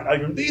that thing might not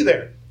even be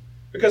there,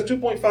 because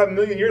 2.5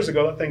 million years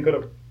ago, that thing could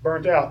have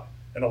burnt out,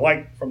 and the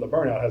light from the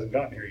burnout hasn't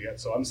gotten here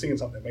yet, so I'm seeing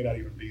something that may not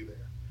even be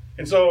there.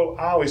 And so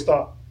I always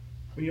thought,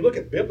 when you look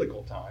at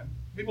biblical time,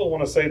 people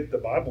want to say that the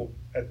Bible,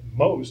 at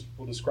most,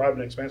 will describe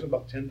an expanse of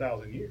about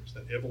 10,000 years,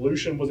 that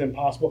evolution was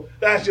impossible.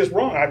 That's just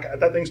wrong.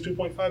 That thing's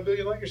 2.5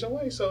 billion light years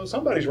away, so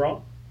somebody's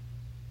wrong.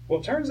 Well,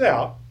 it turns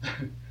out,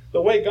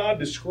 the way God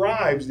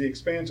describes the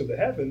expanse of the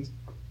heavens,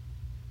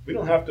 we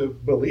don't have to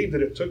believe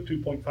that it took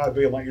 2.5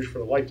 billion light years for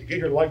the light to get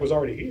here. The light was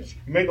already here.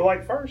 He made the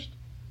light first.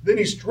 Then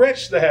he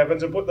stretched the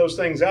heavens and put those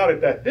things out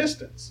at that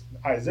distance.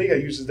 Isaiah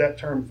uses that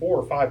term 4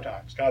 or 5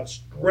 times. God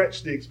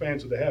stretched the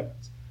expanse of the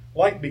heavens.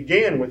 Light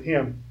began with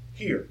him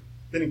here.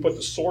 Then he put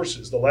the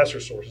sources, the lesser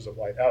sources of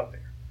light out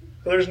there.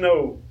 So there's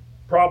no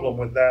problem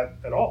with that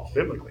at all,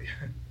 biblically.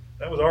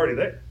 That was already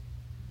there.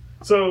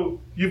 So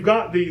you've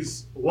got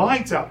these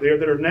lights out there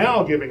that are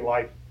now giving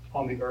light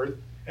on the earth,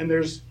 and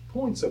there's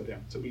points of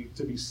them to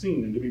be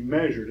seen and to be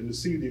measured and to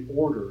see the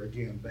order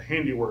again, the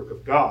handiwork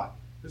of God.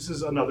 This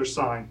is another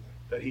sign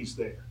that he's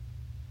there.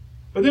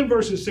 But then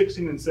verses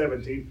 16 and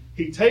 17,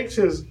 he takes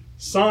his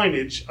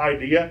signage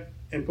idea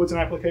and puts an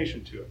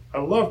application to it. I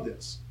love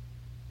this.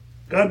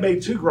 God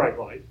made 2 great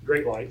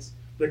lights,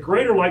 the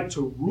greater light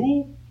to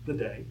rule the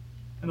day,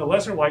 and the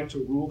lesser light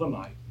to rule the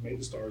night. He made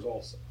the stars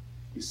also.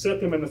 He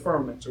set them in the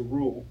firmament to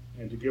rule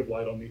and to give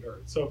light on the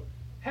earth. So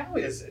how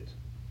is it,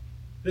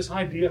 this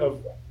idea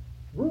of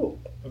rule,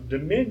 of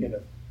dominion,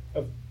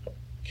 of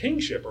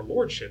kingship or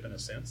lordship in a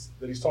sense,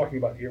 that he's talking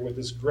about here with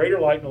this greater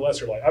light and a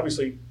lesser light?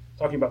 Obviously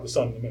talking about the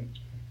sun and the moon.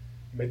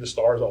 He made the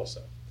stars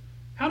also.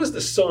 How does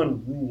the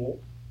sun rule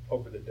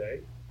over the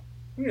day?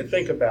 We're going to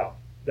think about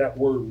that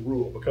word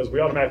rule, because we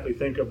automatically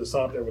think of the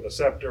sun up there with a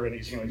scepter and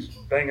he's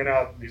banging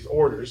out these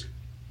orders.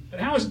 But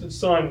how is it that the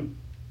sun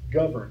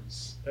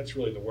governs? That's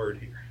really the word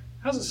here.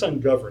 How does the sun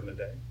govern the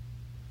day?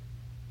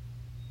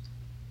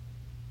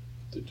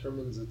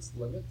 Determines its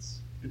limits.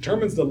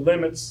 Determines the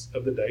limits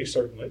of the day,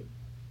 certainly.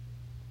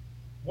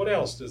 What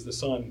else does the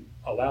sun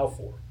allow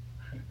for?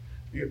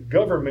 The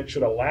government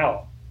should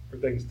allow for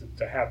things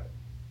to happen.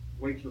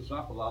 Wakes us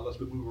up, allows us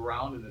to move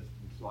around in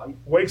its light.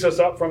 Wakes us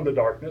up from the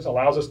darkness,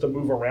 allows us to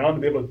move around, to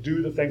be able to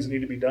do the things that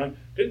need to be done.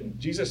 Didn't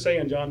Jesus say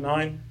in John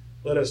 9,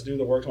 let us do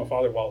the works of my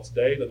Father while it's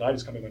day? The night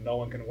is coming when no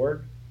one can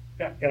work.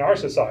 Yeah, in our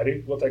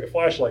society, we'll take a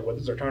flashlight with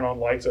us or turn on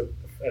lights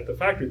at the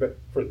factory. But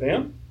for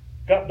them,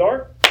 got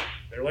dark,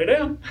 they're lay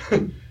down.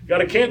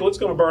 Got a candle, it's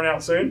going to burn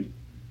out soon.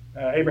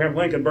 Abraham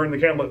Lincoln burned the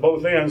candle at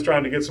both ends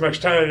trying to get some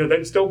extra time.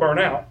 They'd still burn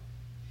out.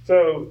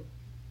 So,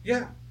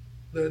 yeah,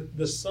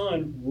 the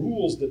sun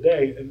rules the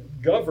day and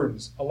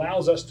governs,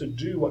 allows us to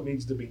do what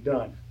needs to be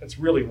done. That's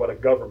really what a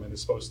government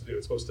is supposed to do.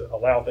 It's supposed to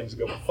allow things to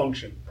be able to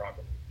function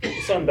properly.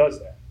 The sun does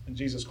that, and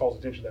Jesus calls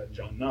attention to that in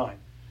John 9.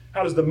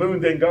 How does the moon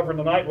then govern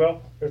the night?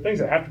 Well, there are things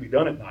that have to be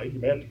done at night. You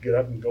may have to get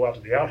up and go out to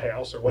the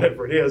outhouse or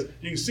whatever it is.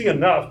 You can see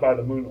enough by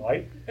the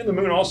moonlight. And the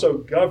moon also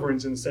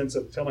governs in the sense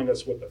of telling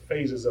us what the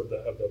phases of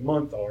the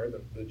month are.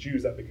 The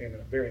Jews, that became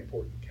a very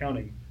important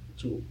counting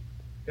tool.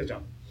 Yes,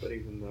 John? But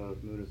even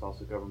the moon is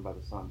also governed by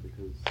the sun,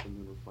 because the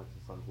moon reflects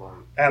the sun's light.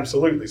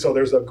 Absolutely. So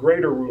there's a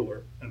greater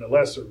ruler and a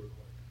lesser ruler.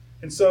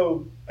 And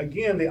so,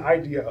 again, the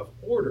idea of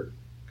order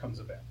comes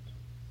about.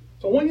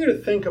 So I want you to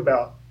think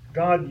about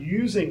God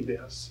using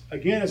this,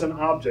 again, as an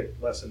object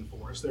lesson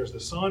for us. There's the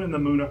sun and the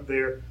moon up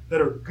there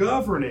that are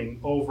governing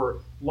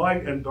over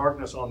light and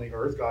darkness on the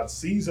earth. God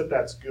sees that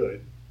that's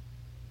good.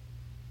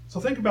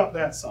 So think about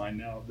that sign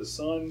now of the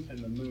sun and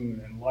the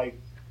moon and light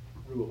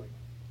ruling.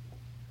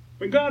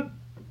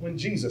 When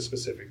Jesus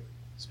specifically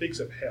speaks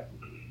of hell,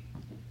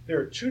 there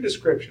are 2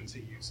 descriptions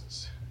he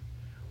uses.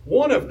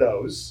 One of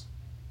those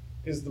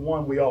is the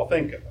one we all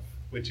think of,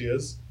 which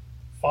is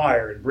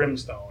fire and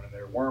brimstone, and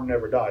their worm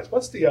never dies.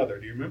 What's the other?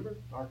 Do you remember?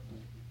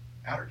 Darkness.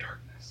 Outer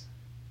darkness.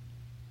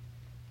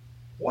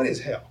 What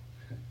is hell?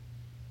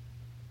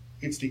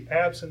 It's the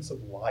absence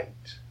of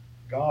light.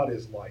 God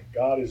is light.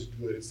 God is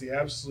good. It's the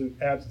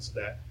absolute absence of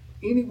that.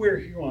 Anywhere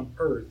here on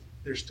earth,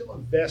 there's still a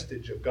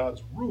vestige of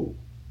God's rule,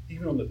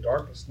 even on the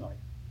darkest night.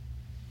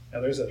 Now,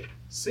 there's a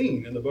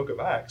scene in the book of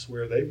Acts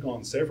where they've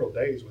gone several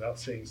days without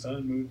seeing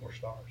sun, moon, or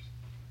stars.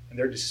 And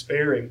they're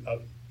despairing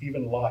of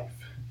even life.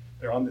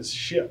 They're on this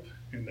ship,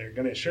 and they're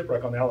going to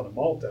shipwreck on the island of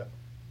Malta.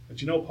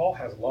 But you know, Paul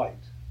has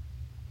light,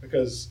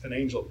 because an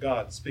angel of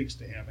God speaks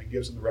to him and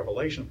gives him the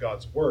revelation of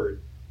God's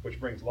word, which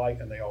brings light,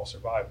 and they all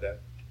survive that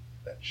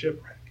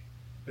shipwreck.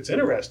 It's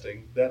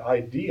interesting, that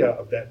idea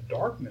of that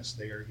darkness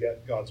there,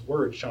 yet God's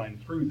word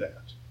shined through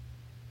that.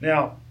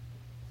 Now,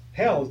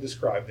 hell is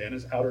described then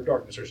as outer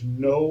darkness. There's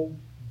no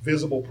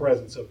visible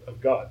presence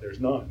of God. There's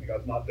none.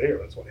 God's not there.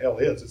 That's what hell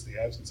is. It's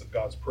the absence of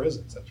God's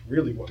presence. That's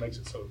really what makes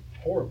it so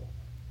horrible.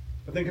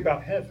 But think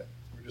about heaven.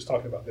 We were just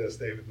talking about this,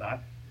 David and I.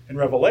 In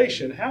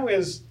Revelation, how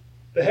is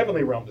the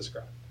heavenly realm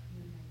described?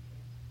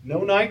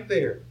 No night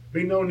there.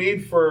 Be no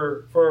need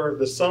for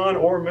the sun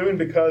or moon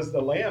because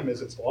the Lamb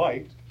is its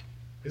light.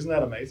 Isn't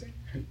that amazing?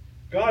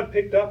 God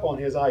picked up on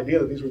his idea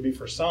that these would be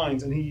for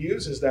signs, and he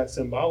uses that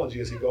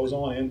symbology as he goes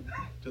on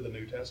into the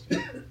New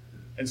Testament.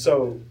 And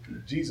so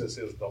Jesus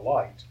is the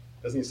light.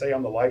 Doesn't he say,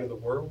 I'm the light of the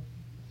world?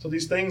 So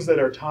these things that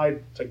are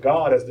tied to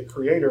God as the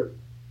creator,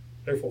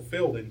 they're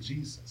fulfilled in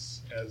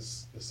Jesus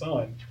as the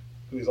Son,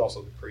 who is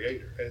also the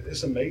creator.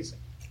 It's amazing.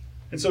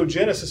 And so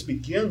Genesis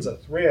begins a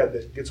thread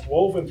that gets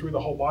woven through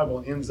the whole Bible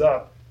and ends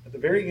up at the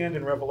very end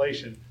in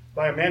Revelation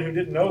by a man who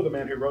didn't know the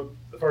man who wrote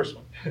the first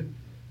one. And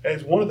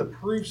it's one of the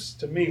proofs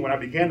to me when I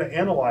began to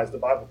analyze the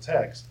Bible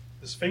text,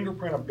 this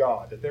fingerprint of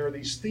God, that there are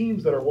these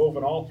themes that are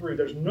woven all through.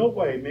 There's no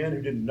way men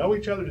who didn't know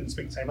each other, didn't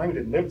speak the same language,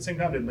 didn't live at the same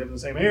time, didn't live in the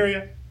same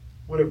area,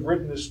 would have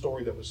written this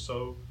story that was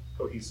so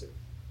cohesive.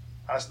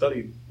 I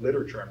studied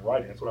literature and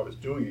writing. That's what I was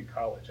doing in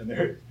college.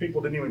 And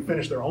people didn't even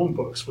finish their own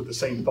books with the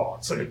same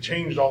thoughts. So it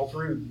changed all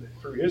through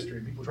history.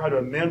 People tried to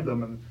amend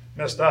them and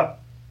messed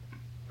up.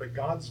 But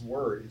God's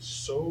word is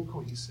so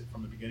cohesive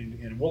from the beginning to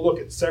end. And we'll look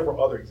at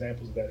several other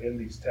examples of that in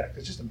these texts.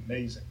 It's just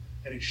amazing.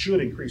 And it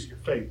should increase your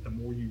faith the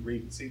more you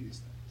read and see these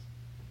things.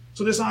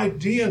 So this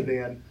idea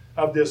then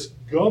of this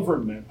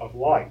government of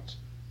light,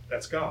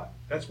 that's God.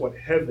 That's what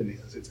heaven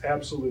is. It's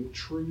absolute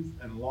truth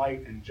and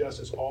light and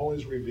justice. All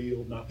is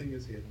revealed. Nothing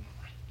is hidden.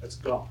 That's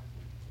God.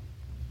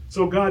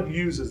 So God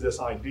uses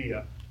this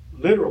idea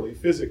literally,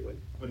 physically,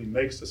 when he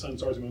makes the sun,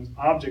 stars, and moons,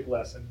 object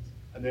lessons,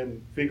 and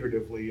then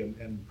figuratively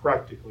and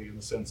practically in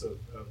the sense of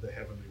the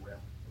heavenly realm.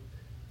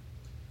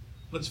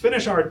 Let's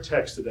finish our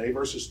text today,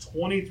 verses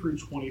 20 through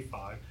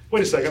 25.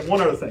 Wait a second,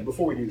 one other thing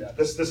before we do that.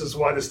 This is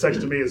why this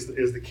text to me is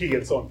the key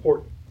and so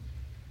important.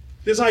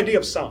 This idea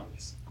of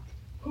signs.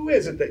 Who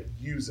is it that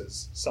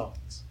uses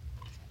signs?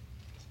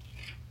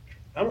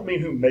 I don't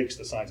mean who makes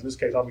the signs. In this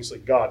case, obviously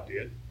God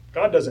did.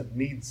 God doesn't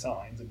need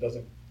signs and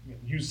doesn't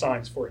use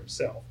signs for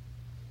himself.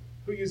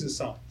 Who uses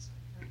signs?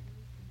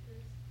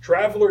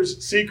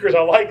 Travelers, seekers,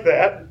 I like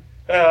that.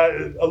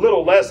 A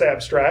little less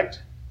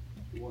abstract.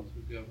 The ones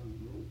who govern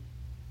and rule.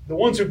 The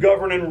ones who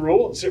govern and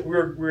rule. So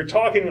we're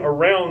talking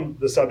around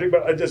the subject,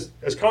 but just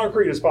as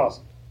concrete as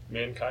possible.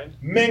 Mankind?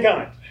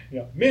 Mankind.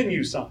 Men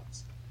use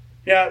signs.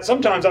 Yeah,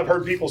 sometimes I've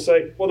heard people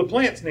say, well, the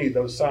plants need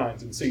those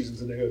signs and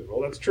seasons. And they go,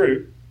 well, that's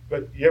true.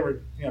 But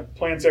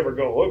plants ever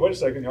go, oh, wait a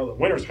second, the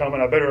winter's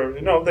coming, I better,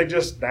 they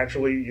just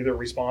naturally either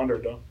respond or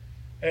don't.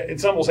 And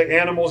some will say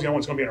animals, when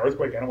it's going to be an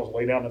earthquake, animals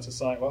lay down, that's a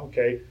sign. Well,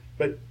 okay,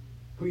 but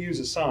who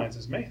uses signs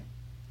is man.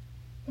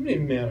 How many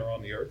men are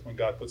on the earth when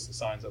God puts the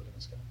signs up in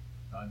the sky?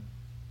 None.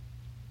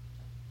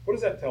 What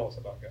does that tell us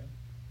about God?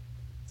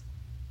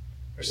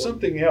 There's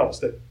something else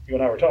that you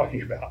and I were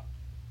talking about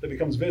that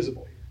becomes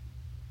visible here.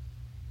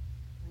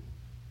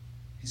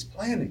 He's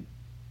planning.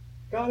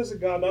 God is a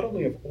God not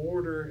only of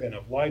order and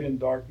of light and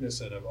darkness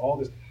and of all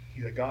this,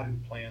 he's a God who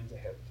plans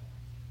ahead of time.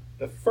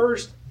 The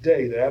first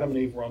day that Adam and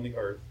Eve were on the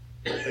earth,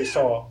 they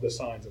saw the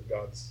signs of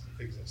God's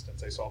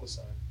existence. They saw the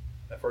sun.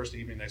 That first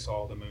evening they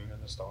saw the moon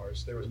and the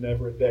stars. There was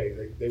never a day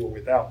they were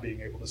without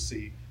being able to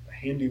see the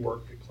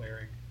handiwork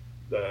declaring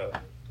the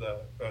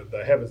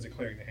heavens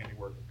declaring the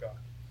handiwork of God.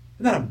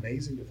 Isn't that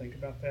amazing to think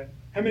about that?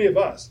 How many of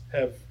us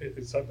have,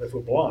 if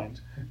we're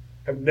blind,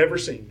 have never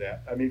seen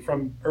that? I mean,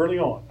 from early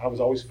on, I was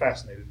always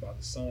fascinated by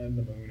the sun,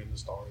 the moon, and the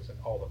stars, and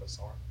all of us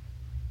are.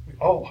 We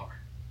all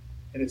are.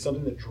 And it's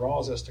something that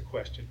draws us to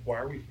question, why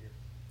are we here?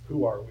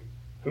 Who are we?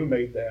 Who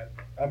made that?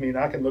 I mean,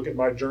 I can look at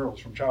my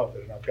journals from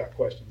childhood, and I've got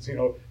questions.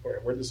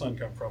 Where did the sun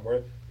come from?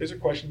 These are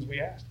questions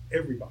we ask.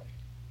 Everybody.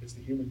 It's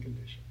the human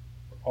condition.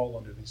 We're all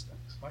under these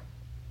things. Mike?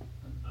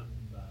 I'm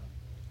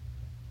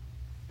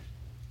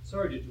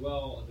sorry to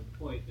dwell on the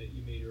point that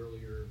you made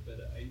earlier,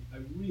 but I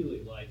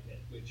really like it,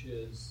 which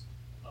is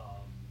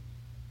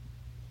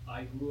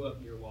I grew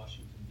up near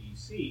Washington,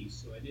 D.C.,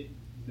 so I didn't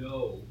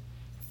know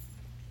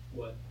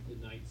what the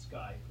night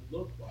sky could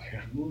look like,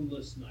 a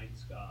moonless night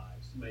sky.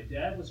 So my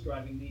dad was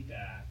driving me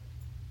back,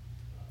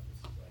 this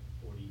is like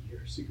 40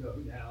 years ago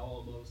now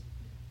almost,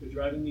 but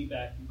driving me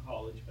back from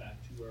college back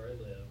to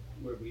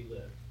where we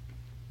live.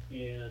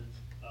 And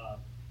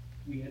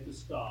we had to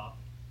stop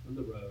on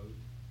the road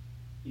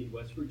in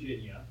West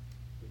Virginia,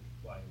 which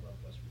is why I love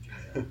West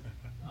Virginia.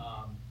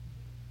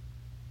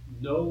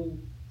 No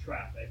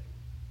traffic,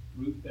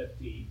 Route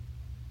 50,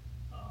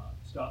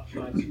 stopped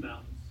by some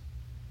mountains.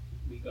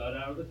 We got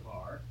out of the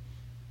car,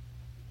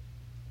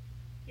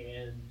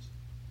 and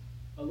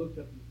I looked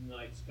up at the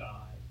night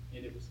sky,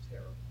 and it was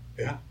terrible.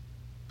 Yeah.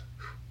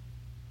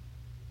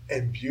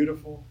 And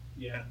beautiful,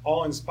 Yeah. and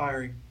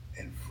awe-inspiring,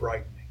 and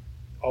frightening,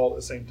 all at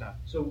the same time.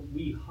 So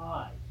we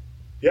hide.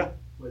 Yeah.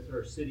 With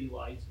our city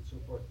lights and so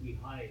forth, we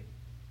hide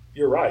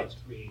You're right. God's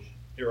creation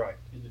You're right.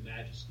 in the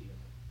majesty of it.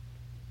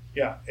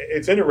 Yeah,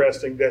 it's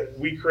interesting that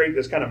we create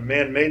this kind of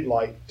man-made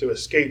light to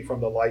escape from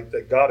the light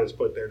that God has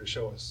put there to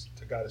show us,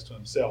 to guide us to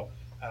himself.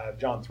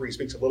 John 3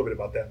 speaks a little bit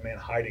about that man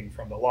hiding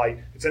from the light.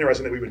 It's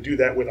interesting that we would do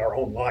that with our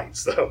own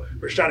lights, though.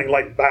 We're shining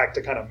light back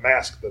to kind of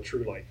mask the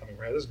true light coming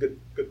around. That's a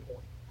good point.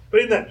 But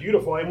isn't that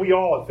beautiful? And we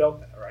all have felt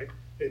that, right?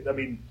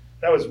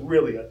 That was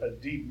really a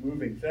deep,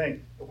 moving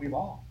thing. But we've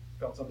all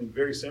felt something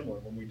very similar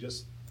when we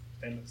just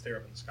stand and stare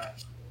up in the sky.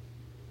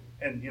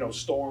 And,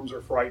 storms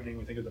are frightening.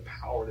 We think of the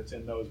power that's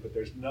in those, but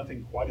there's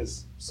nothing quite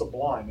as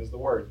sublime as the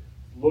word.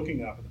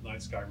 Looking up at the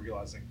night sky,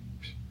 realizing,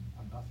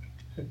 I'm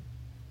nothing.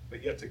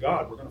 But yet to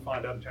God, we're going to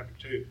find out in chapter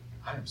 2,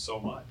 I am so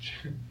much.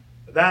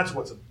 That's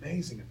what's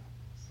amazing about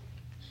this.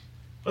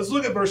 Let's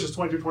look at verses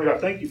 20 through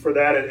 25. Thank you for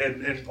that.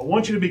 And I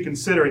want you to be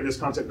considering this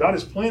concept. God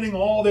is planning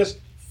all this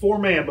for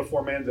man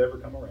before man's ever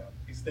come around.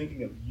 He's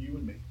thinking of you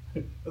and me.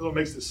 That's what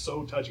makes this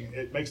so touching.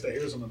 It makes the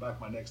hairs on the back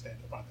of my neck stand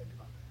up when I think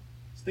about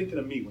that. He's thinking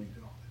of me when he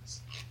did all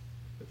this.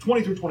 But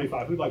 20 through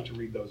 25, who'd like to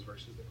read those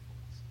verses there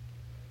for us?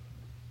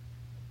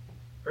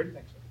 Ready?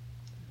 Thanks, sir.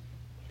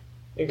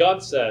 And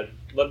God said,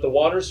 "Let the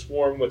waters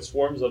swarm with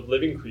swarms of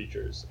living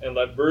creatures, and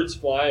let birds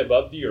fly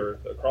above the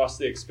earth across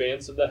the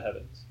expanse of the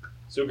heavens."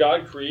 So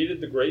God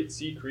created the great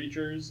sea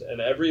creatures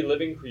and every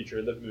living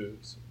creature that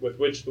moves, with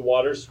which the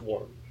waters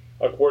swarm,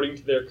 according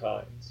to their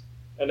kinds,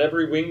 and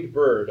every winged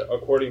bird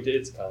according to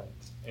its kind.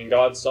 And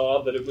God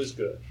saw that it was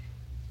good.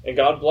 And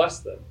God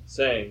blessed them,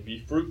 saying, "Be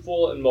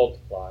fruitful and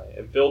multiply,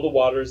 and fill the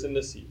waters in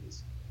the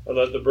seas, and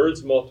let the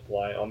birds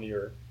multiply on the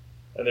earth."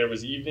 And there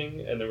was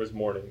evening, and there was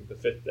morning, the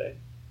fifth day.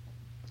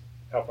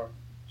 How far?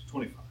 It's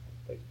 25.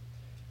 Thank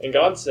you. And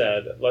God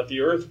said, "Let the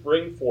earth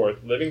bring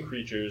forth living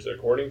creatures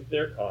according to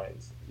their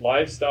kinds,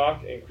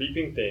 livestock and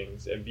creeping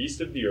things, and beasts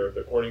of the earth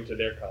according to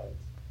their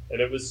kinds." And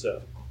it was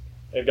so.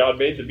 And God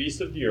made the beasts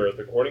of the earth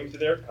according to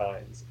their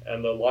kinds,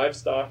 and the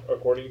livestock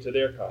according to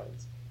their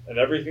kinds, and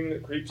everything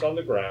that creeps on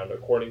the ground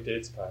according to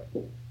its kind.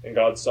 And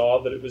God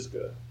saw that it was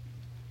good.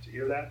 Did you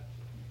hear that?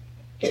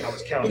 I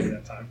was counting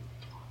that time.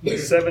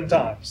 7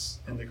 times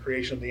in the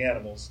creation of the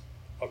animals,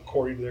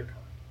 according to their kind.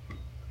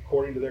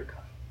 According to their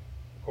kind.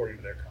 According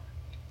to their kind.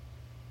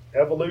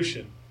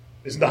 Evolution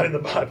is not in the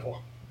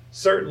Bible.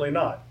 Certainly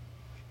not.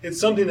 It's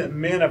something that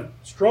men have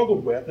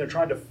struggled with, and they're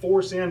trying to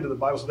force into the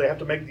Bible, so they have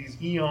to make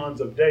these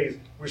eons of days.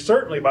 We're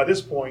certainly, by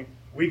this point,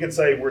 we can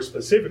say we're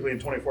specifically in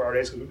 24-hour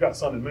days because we've got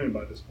sun and moon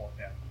by this point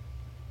now.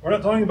 We're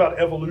not talking about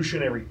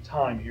evolutionary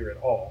time here at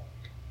all.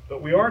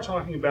 But we are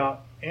talking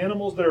about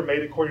animals that are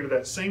made according to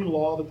that same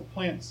law that the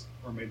plants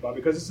are made by,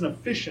 because it's an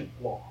efficient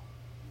law.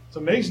 It's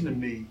amazing to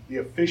me, the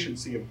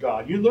efficiency of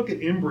God. You look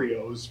at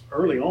embryos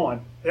early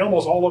on, they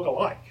almost all look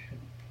alike.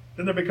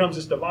 Then there becomes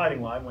this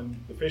dividing line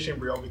when the fish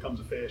embryo becomes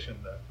a fish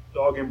and the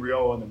dog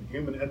embryo and then the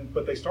human.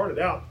 But they started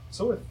out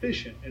so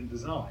efficient in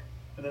design.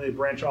 And then they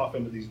branch off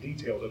into these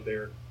details of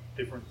their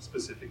different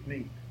specific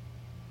need.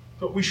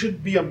 But we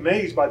should be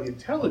amazed by the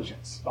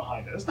intelligence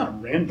behind it. It's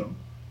not random.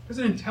 There's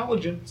an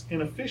intelligence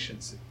and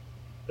efficiency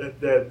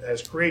that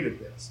has created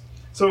this.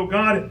 So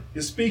God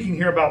is speaking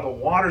here about the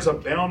waters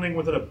abounding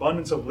with an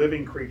abundance of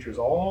living creatures,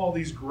 all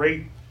these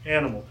great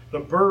animals, the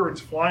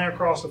birds flying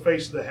across the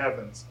face of the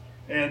heavens.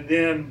 And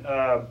then,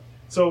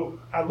 so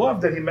I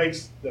love that he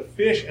makes the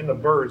fish and the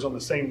birds on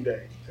the same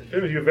day. If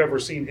any of you have ever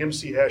seen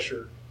M.C.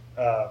 Escher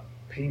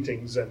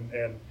paintings,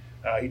 and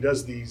he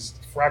does these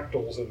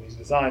fractals and these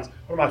designs,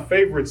 one of my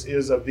favorites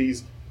is of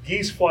these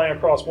geese flying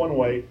across one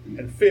way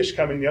and fish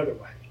coming the other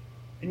way.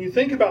 And you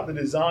think about the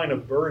design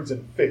of birds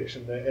and fish,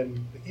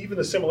 and even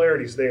the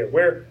similarities there.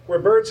 Where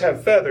birds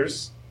have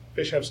feathers,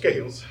 fish have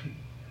scales.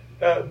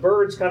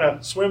 Birds kind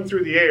of swim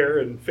through the air,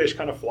 and fish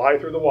kind of fly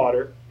through the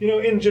water.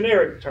 In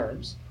generic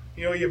terms,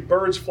 you have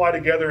birds fly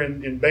together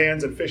in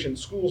bands and fish in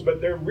schools,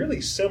 but they're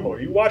really similar.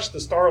 You watch the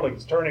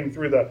starlings turning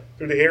through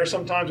the air.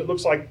 Sometimes it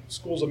looks like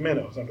schools of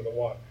minnows under the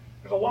water.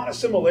 There's a lot of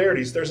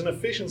similarities. There's an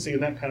efficiency in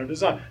that kind of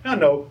design. Now, I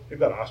know they've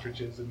got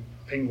ostriches and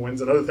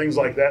penguins and other things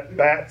like that.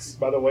 Bats,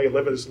 by the way,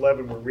 Leviticus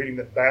 11, we're reading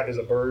that bat is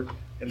a bird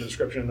in the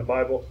description in the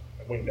Bible.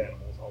 A winged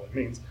animal is all it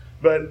means.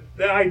 But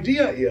the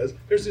idea is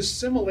there's this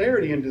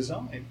similarity in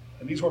design,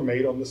 and these were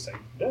made on the same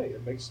day.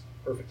 It makes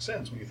perfect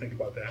sense when you think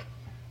about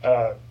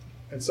that.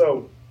 And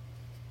so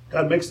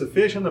God makes the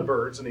fish and the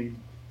birds, and he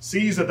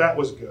sees that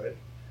was good.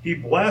 He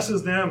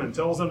blesses them and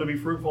tells them to be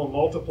fruitful and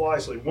multiply,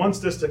 so he wants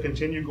this to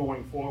continue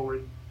going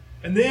forward.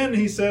 And then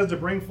he says to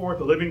bring forth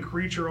the living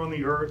creature on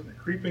the earth, and the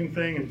creeping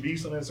thing and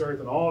beast on this earth,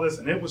 and all this,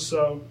 and it was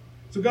so.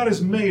 So God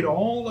has made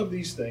all of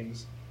these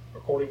things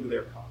according to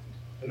their kind.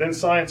 And then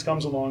science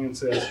comes along and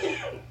says,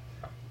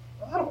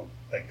 I don't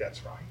think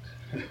that's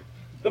right.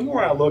 The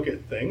more I look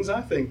at things,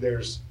 I think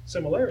there's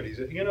similarities.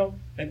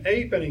 An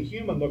ape and a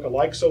human look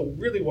alike, so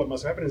really what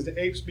must happen is the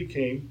apes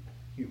became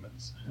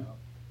humans.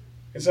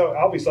 And so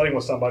I'll be studying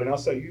with somebody, and I'll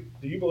say,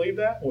 do you believe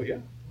that? Well, yeah.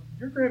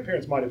 Your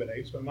grandparents might have been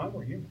apes, but mine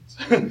were humans.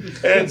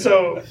 And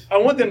so I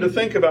want them to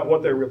think about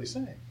what they're really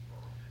saying.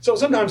 So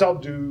sometimes I'll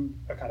do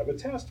a kind of a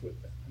test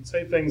with them and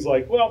say things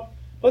like, well,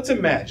 let's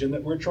imagine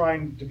that we're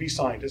trying to be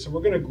scientists and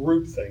we're going to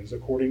group things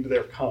according to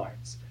their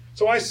kinds.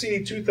 So I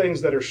see 2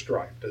 things that are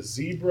striped, a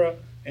zebra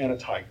and a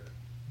tiger.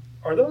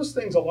 Are those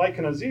things alike?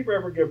 Can a zebra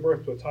ever give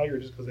birth to a tiger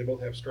just because they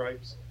both have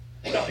stripes?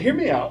 Now, hear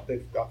me out.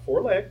 They've got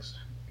 4 legs.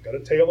 They've got a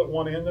tail at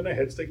one end and a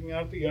head sticking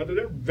out at the other.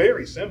 They're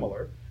very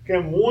similar.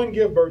 Can one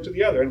give birth to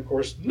the other? And of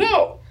course,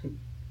 no.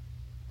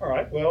 All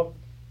right, well,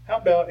 how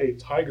about a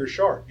tiger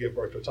shark give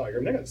birth to a tiger? I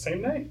mean, they got the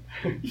same name.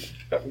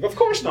 Of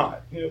course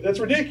not. That's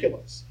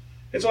ridiculous.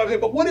 And so I say,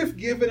 but what if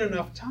given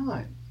enough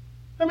time?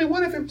 I mean,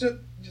 what if it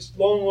took just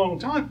long, long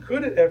time?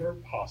 Could it ever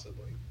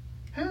possibly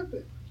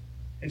happen?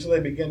 And so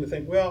they begin to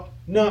think, well,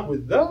 not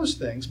with those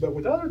things, but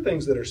with other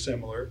things that are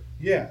similar,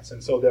 yes.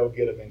 And so they'll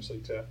get eventually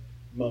to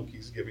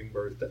monkeys giving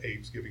birth to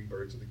apes giving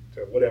birth to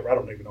whatever. I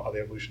don't even know how the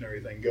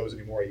evolutionary thing goes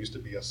anymore. I used to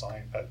be a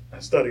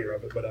studier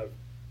of it, but I've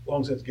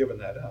long since given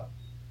that up.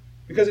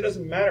 Because it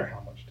doesn't matter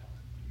how much time.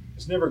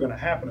 It's never going to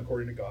happen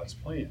according to God's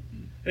plan.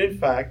 And in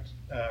fact,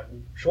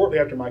 shortly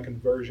after my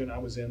conversion, I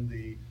was in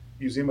the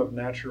Museum of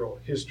Natural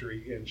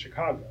History in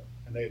Chicago.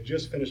 And they had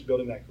just finished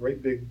building that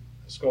great big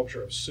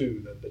sculpture of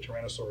Sue, the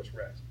Tyrannosaurus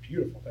Rex.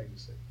 Beautiful thing to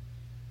see.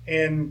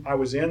 And I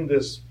was in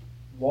this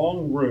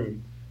long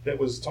room that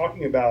was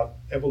talking about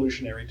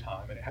evolutionary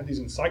time, and it had these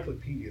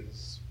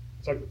encyclopedias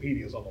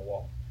on the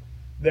wall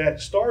that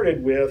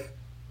started with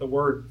the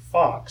word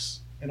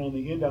fox, and on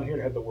the end down here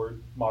it had the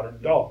word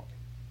modern dog.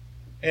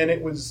 And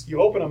it was,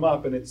 you open them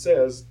up and it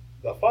says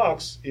the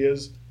fox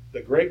is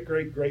the great,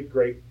 great, great,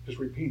 great, just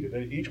repeated.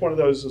 And each one of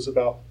those is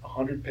about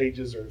 100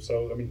 pages or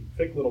so. I mean,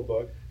 thick little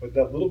book with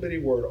that little bitty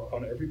word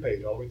on every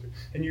page all the way through.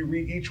 And you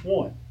read each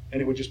one,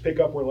 and it would just pick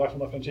up where the last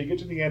one left until you get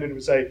to the end, and it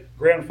would say,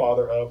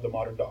 grandfather of the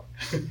modern dog.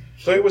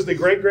 So it was the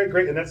great, great,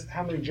 great, and that's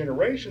how many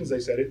generations they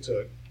said it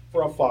took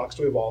for a fox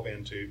to evolve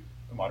into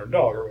a modern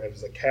dog, or it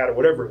was a cat, or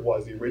whatever it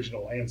was, the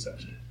original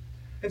ancestor.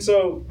 And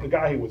so the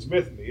guy who was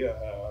with me,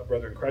 a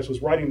brother in Christ,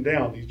 was writing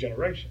down these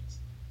generations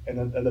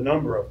and the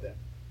number of them.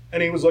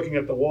 And he was looking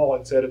at the wall.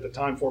 It said at the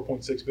time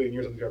 4.6 billion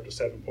years. I think they're up to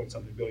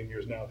 7-point-something billion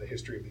years now. The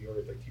history of the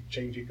Earth, they keep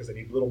changing because they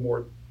need a little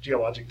more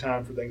geologic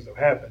time for things to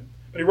happen.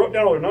 But he wrote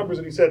down all their numbers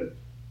and he said,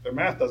 their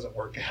math doesn't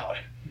work out.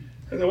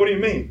 I said, what do you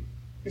mean?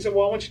 He said,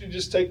 well, I want you to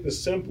just take the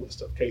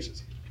simplest of cases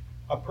here.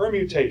 A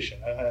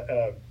permutation,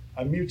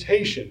 a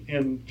mutation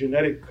in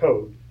genetic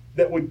code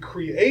that would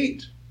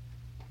create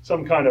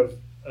some kind of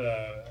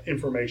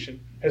information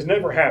has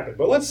never happened.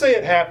 But let's say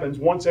it happens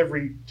once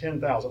every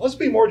 10,000. Let's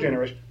be more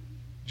generous,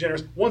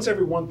 once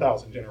every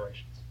 1,000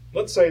 generations.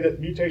 Let's say that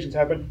mutations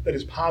happen that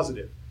is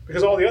positive,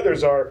 because all the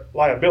others are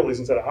liabilities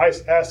instead of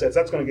assets.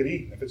 That's going to get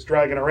eaten. If it's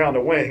dragging around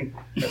a wing,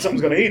 then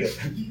something's going to eat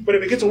it. But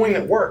if it gets a wing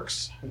that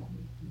works,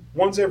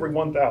 once every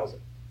 1,000.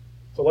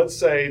 So let's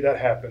say that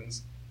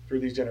happens through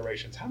these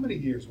generations. How many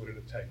years would it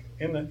have taken?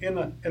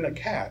 In a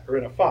cat or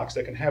in a fox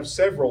that can have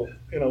several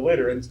in a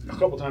litter and a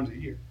couple times a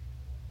year,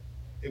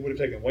 it would have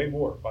taken way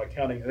more by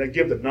counting. And they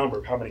give the number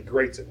of how many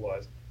greats it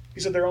was. He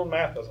said their own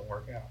math doesn't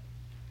work out.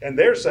 And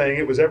they're saying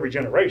it was every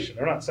generation.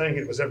 They're not saying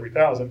it was every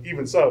 1,000.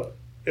 Even so,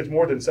 it's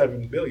more than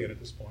 7 billion at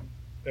this point.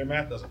 Their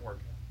math doesn't work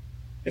out.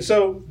 And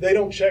so they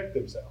don't check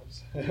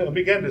themselves. I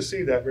began to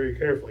see that very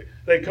carefully.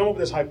 They come up with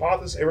this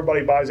hypothesis,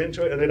 everybody buys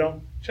into it, and they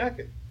don't check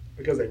it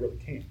because they really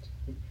can't.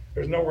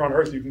 There's nowhere on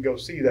Earth you can go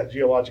see that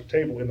geologic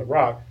table in the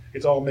rock.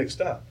 It's all mixed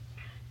up.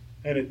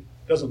 And it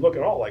doesn't look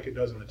at all like it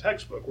does in the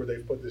textbook where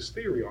they've put this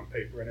theory on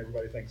paper and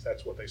everybody thinks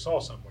that's what they saw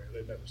somewhere.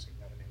 They've never seen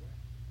that anywhere.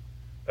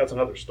 That's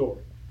another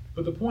story.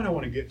 But the point I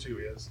want to get to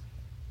is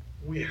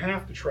we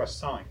have to trust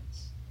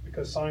science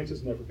because science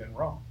has never been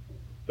wrong.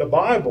 The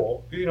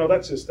Bible,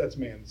 that's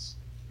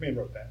man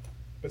wrote that.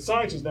 But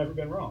science has never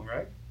been wrong,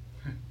 right?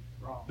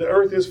 Wrong. The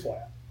earth is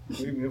flat.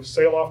 We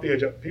sail off the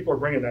edge. People are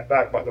bringing that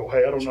back, by the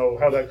way. I don't know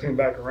how that came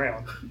back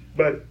around.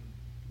 But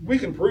we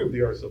can prove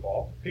the earth's a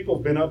ball. People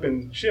have been up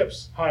in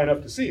ships high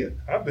enough to see it.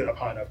 I've been up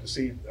high enough to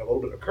see a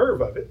little bit of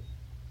curve of it.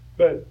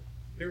 But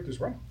the earth is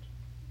round.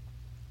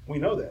 We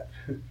know that.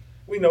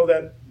 We know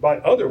that by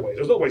other ways.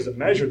 There's other ways to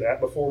measure that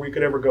before we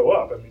could ever go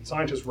up. I mean,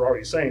 scientists were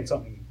already saying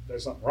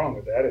there's something wrong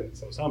with that. And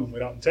so some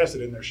went out and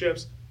tested it in their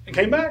ships and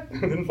came back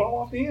and didn't fall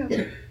off the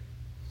end.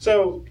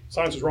 So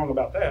science was wrong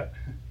about that.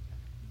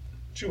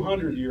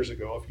 200 years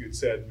ago, if you had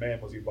said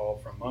man was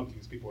evolved from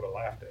monkeys, people would have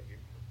laughed at you.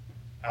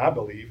 I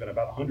believe in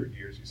about 100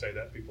 years you say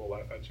that, people will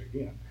laugh at you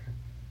again.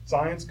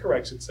 Science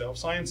corrects itself.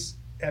 Science,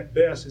 at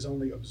best, is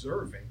only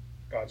observing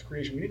God's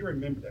creation. We need to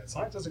remember that.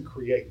 Science doesn't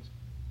create.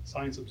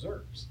 Science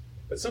observes.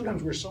 But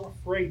sometimes we're so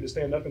afraid to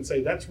stand up and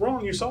say, that's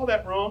wrong, you saw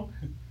that wrong,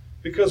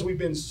 because we've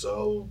been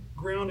so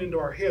ground into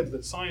our heads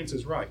that science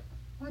is right.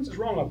 Science is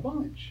wrong a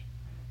bunch.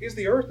 Is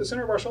the Earth the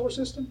center of our solar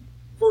system?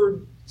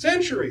 For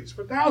centuries,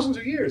 for thousands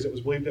of years, it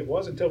was believed it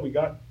was until we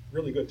got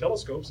really good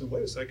telescopes. And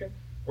wait a second,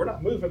 we're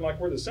not moving like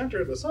we're the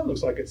center. The sun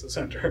looks like it's the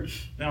center.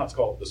 Now it's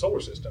called the solar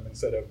system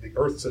instead of the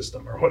Earth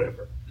system or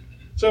whatever.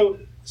 So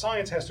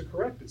science has to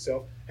correct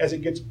itself as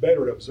it gets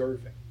better at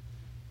observing.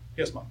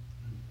 Yes, Mom?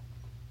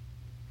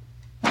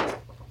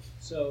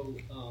 So,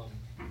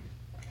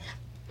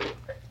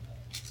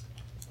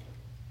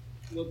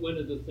 one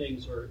of the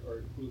things our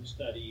group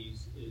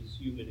studies is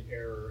human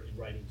error in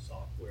writing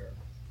software.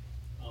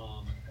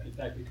 In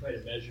fact, we try to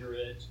measure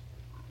it,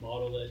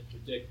 model it,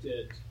 predict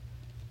it,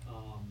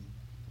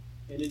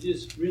 and it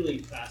is really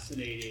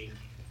fascinating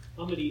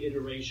how many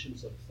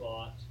iterations of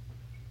thought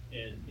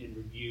and in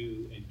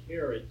review and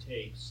care it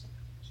takes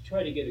to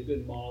try to get a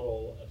good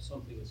model of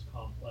something as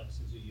complex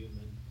as a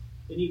human.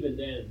 And even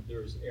then,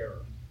 there's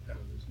error.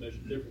 There's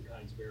different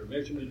kinds of error.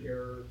 Measurement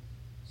error,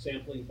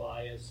 sampling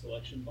bias,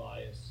 selection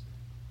bias.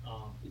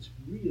 It's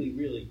really,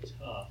 really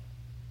tough.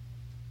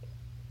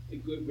 A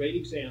great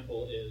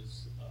example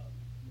is,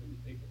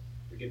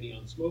 forgive me,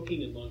 on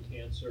smoking and lung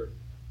cancer.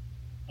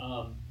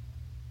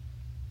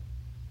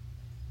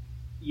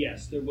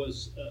 Yes, there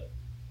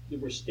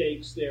were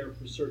stakes there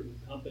for certain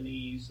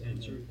companies,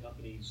 and certain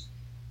companies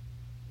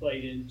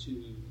played in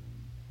to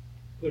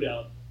put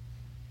out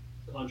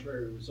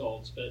contrary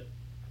results. But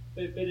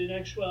in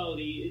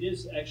actuality, it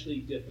is actually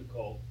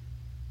difficult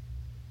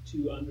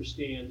to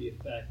understand the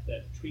effect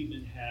that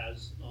treatment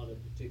has on a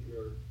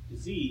particular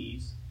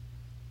disease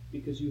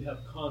because you have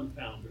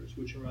confounders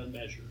which are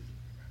unmeasured.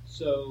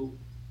 So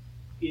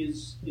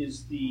is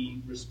the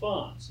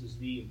response, is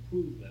the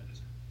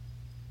improvement,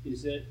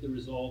 is it the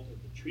result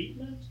of the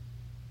treatment,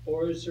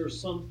 or is there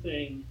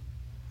something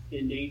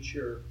in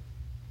nature,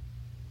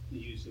 we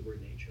use the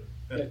word nature,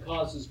 that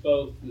causes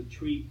both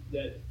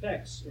that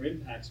affects or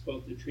impacts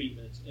both the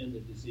treatment and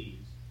the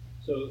disease?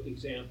 So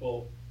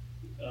example,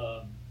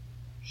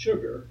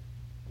 sugar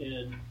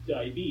and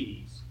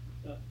diabetes.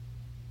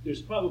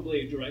 There's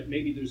probably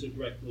there's a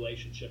direct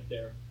relationship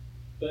there,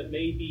 but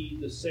maybe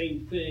the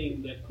same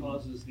thing that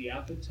causes the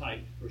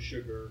appetite for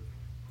sugar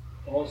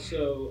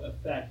also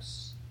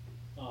affects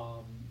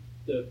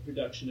the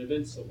production of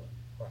insulin.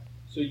 Right.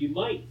 So you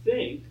might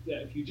think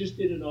that if you just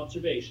did an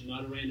observation,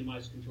 not a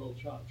randomized controlled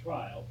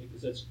trial,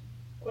 because that's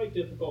quite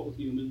difficult with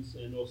humans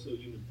and also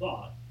human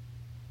thought,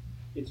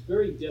 it's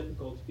very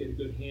difficult to get a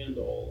good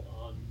handle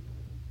on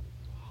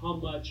how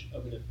much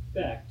of an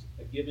effect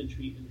a given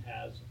treatment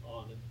has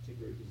on a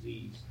particular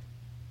disease.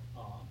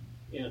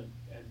 And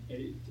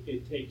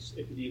it takes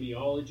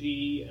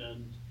epidemiology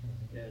and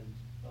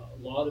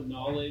a lot of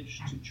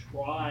knowledge to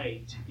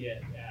try to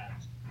get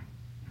at.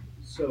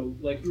 So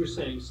like you were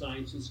saying,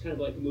 science is kind of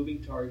like a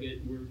moving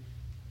target. We're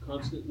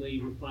constantly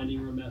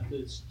refining our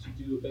methods to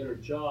do a better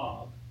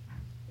job,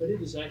 but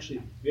it is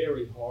actually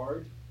very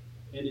hard,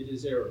 and it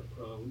is error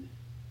prone.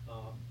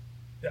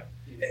 Yeah.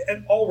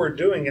 And all we're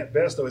doing at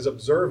best, though, is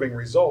observing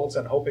results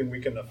and hoping we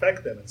can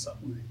affect them in some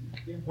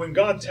way. When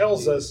God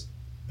tells us,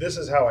 this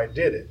is how I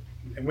did it,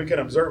 and we can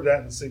observe that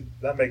and see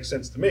that makes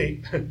sense to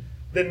me,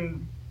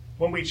 then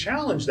when we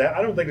challenge that,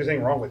 I don't think there's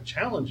anything wrong with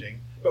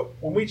challenging, but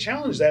when we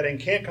challenge that and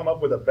can't come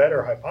up with a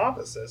better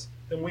hypothesis,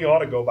 then we ought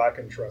to go back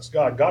and trust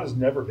God. God has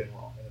never been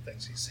wrong in the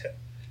things he said.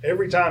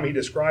 Every time he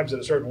describes it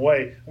a certain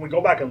way, when we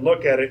go back and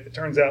look at it, it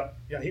turns out,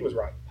 yeah, he was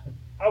right.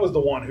 I was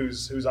the one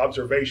whose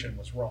observation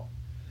was wrong.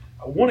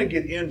 I want to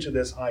get into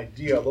this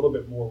idea a little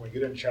bit more when we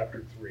get into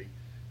chapter 3.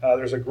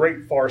 There's a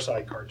great Far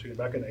Side cartoon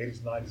back in the 80s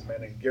and 90s. A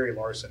man named Gary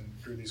Larson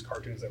drew these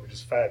cartoons that were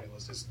just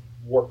fabulous, this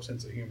warped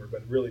sense of humor,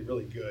 but really,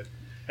 really good.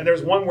 And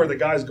there's one where the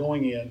guy's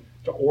going in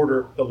to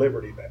order the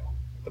Liberty Bell,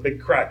 the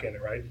big crack in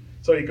it, right?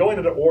 So you go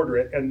in to order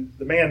it, and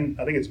the man,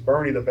 I think it's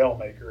Bernie the bell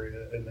maker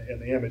in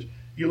the image,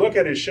 you look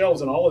at his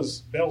shelves and all his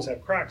bells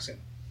have cracks in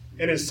them.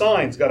 And his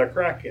sign's got a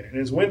crack in it, and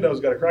his window's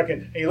got a crack in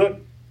it. And you look,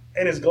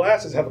 and his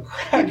glasses have a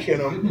crack in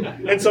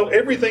them. And so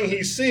everything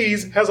he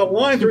sees has a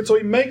line through it, so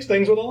he makes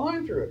things with a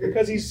line through it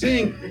because he's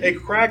seeing a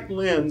cracked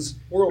lens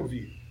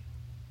worldview.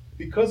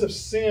 Because of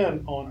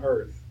sin on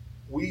earth,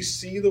 we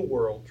see the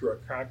world through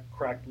a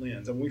cracked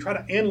lens. And when we try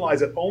to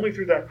analyze it only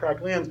through that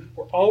cracked lens,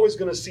 we're always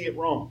going to see it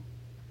wrong.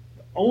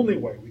 The only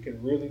way we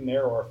can really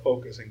narrow our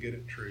focus and get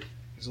it true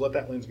is to let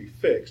that lens be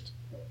fixed.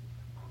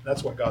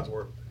 That's what God's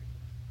Word will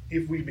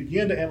do. If we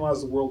begin to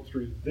analyze the world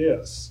through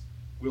this,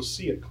 we'll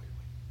see it clearly.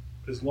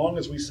 But as long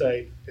as we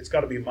say, it's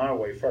got to be my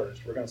way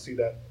first, we're going to see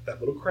that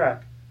little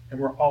crack, and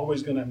we're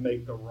always going to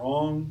make the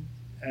wrong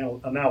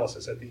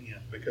analysis at the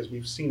end because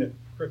we've seen it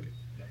crooked.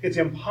 It's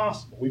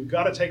impossible. We've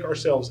got to take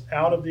ourselves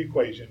out of the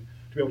equation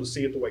to be able to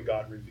see it the way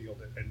God revealed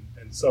it.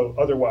 And so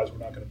otherwise, we're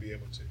not going to be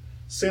able to.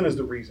 Sin is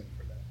the reason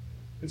for that.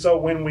 And so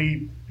when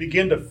we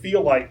begin to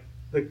feel like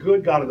the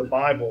good God of the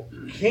Bible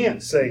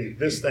can't say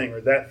this thing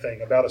or that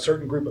thing about a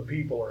certain group of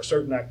people or a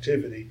certain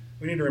activity,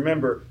 we need to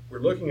remember we're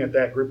looking at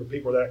that group of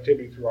people or that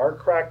activity through our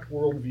cracked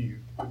worldview.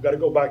 We've got to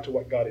go back to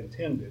what God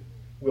intended.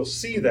 We'll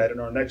see that in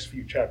our next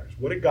few chapters.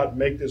 What did God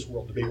make this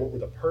world to be? What were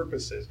the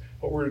purposes?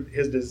 What were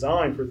his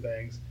design for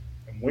things?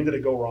 And when did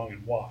it go wrong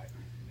and why?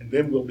 And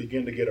then we'll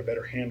begin to get a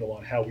better handle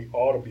on how we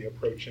ought to be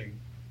approaching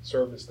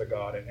service to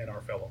God and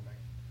our fellow man.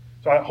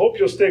 So I hope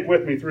you'll stick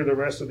with me through the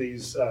rest of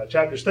these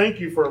chapters. Thank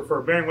you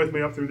for bearing with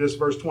me up through this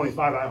verse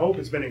 25. I hope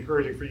it's been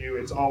encouraging for you.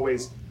 It's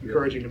always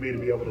encouraging to me to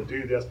be able to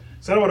do this.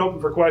 So I want to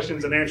open for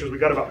questions and answers. We've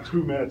got about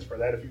 2 minutes for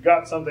that. If you've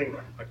got something,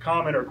 a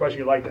comment or a question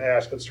you'd like to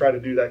ask, let's try to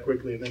do that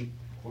quickly, and then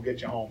we'll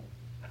get you home.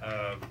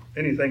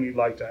 Anything you'd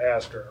like to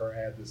ask or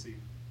add this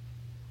evening?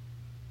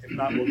 If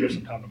not, we'll give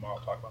some time tomorrow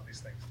to talk about these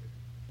things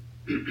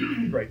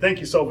too. Great. Thank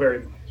you so very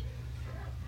much.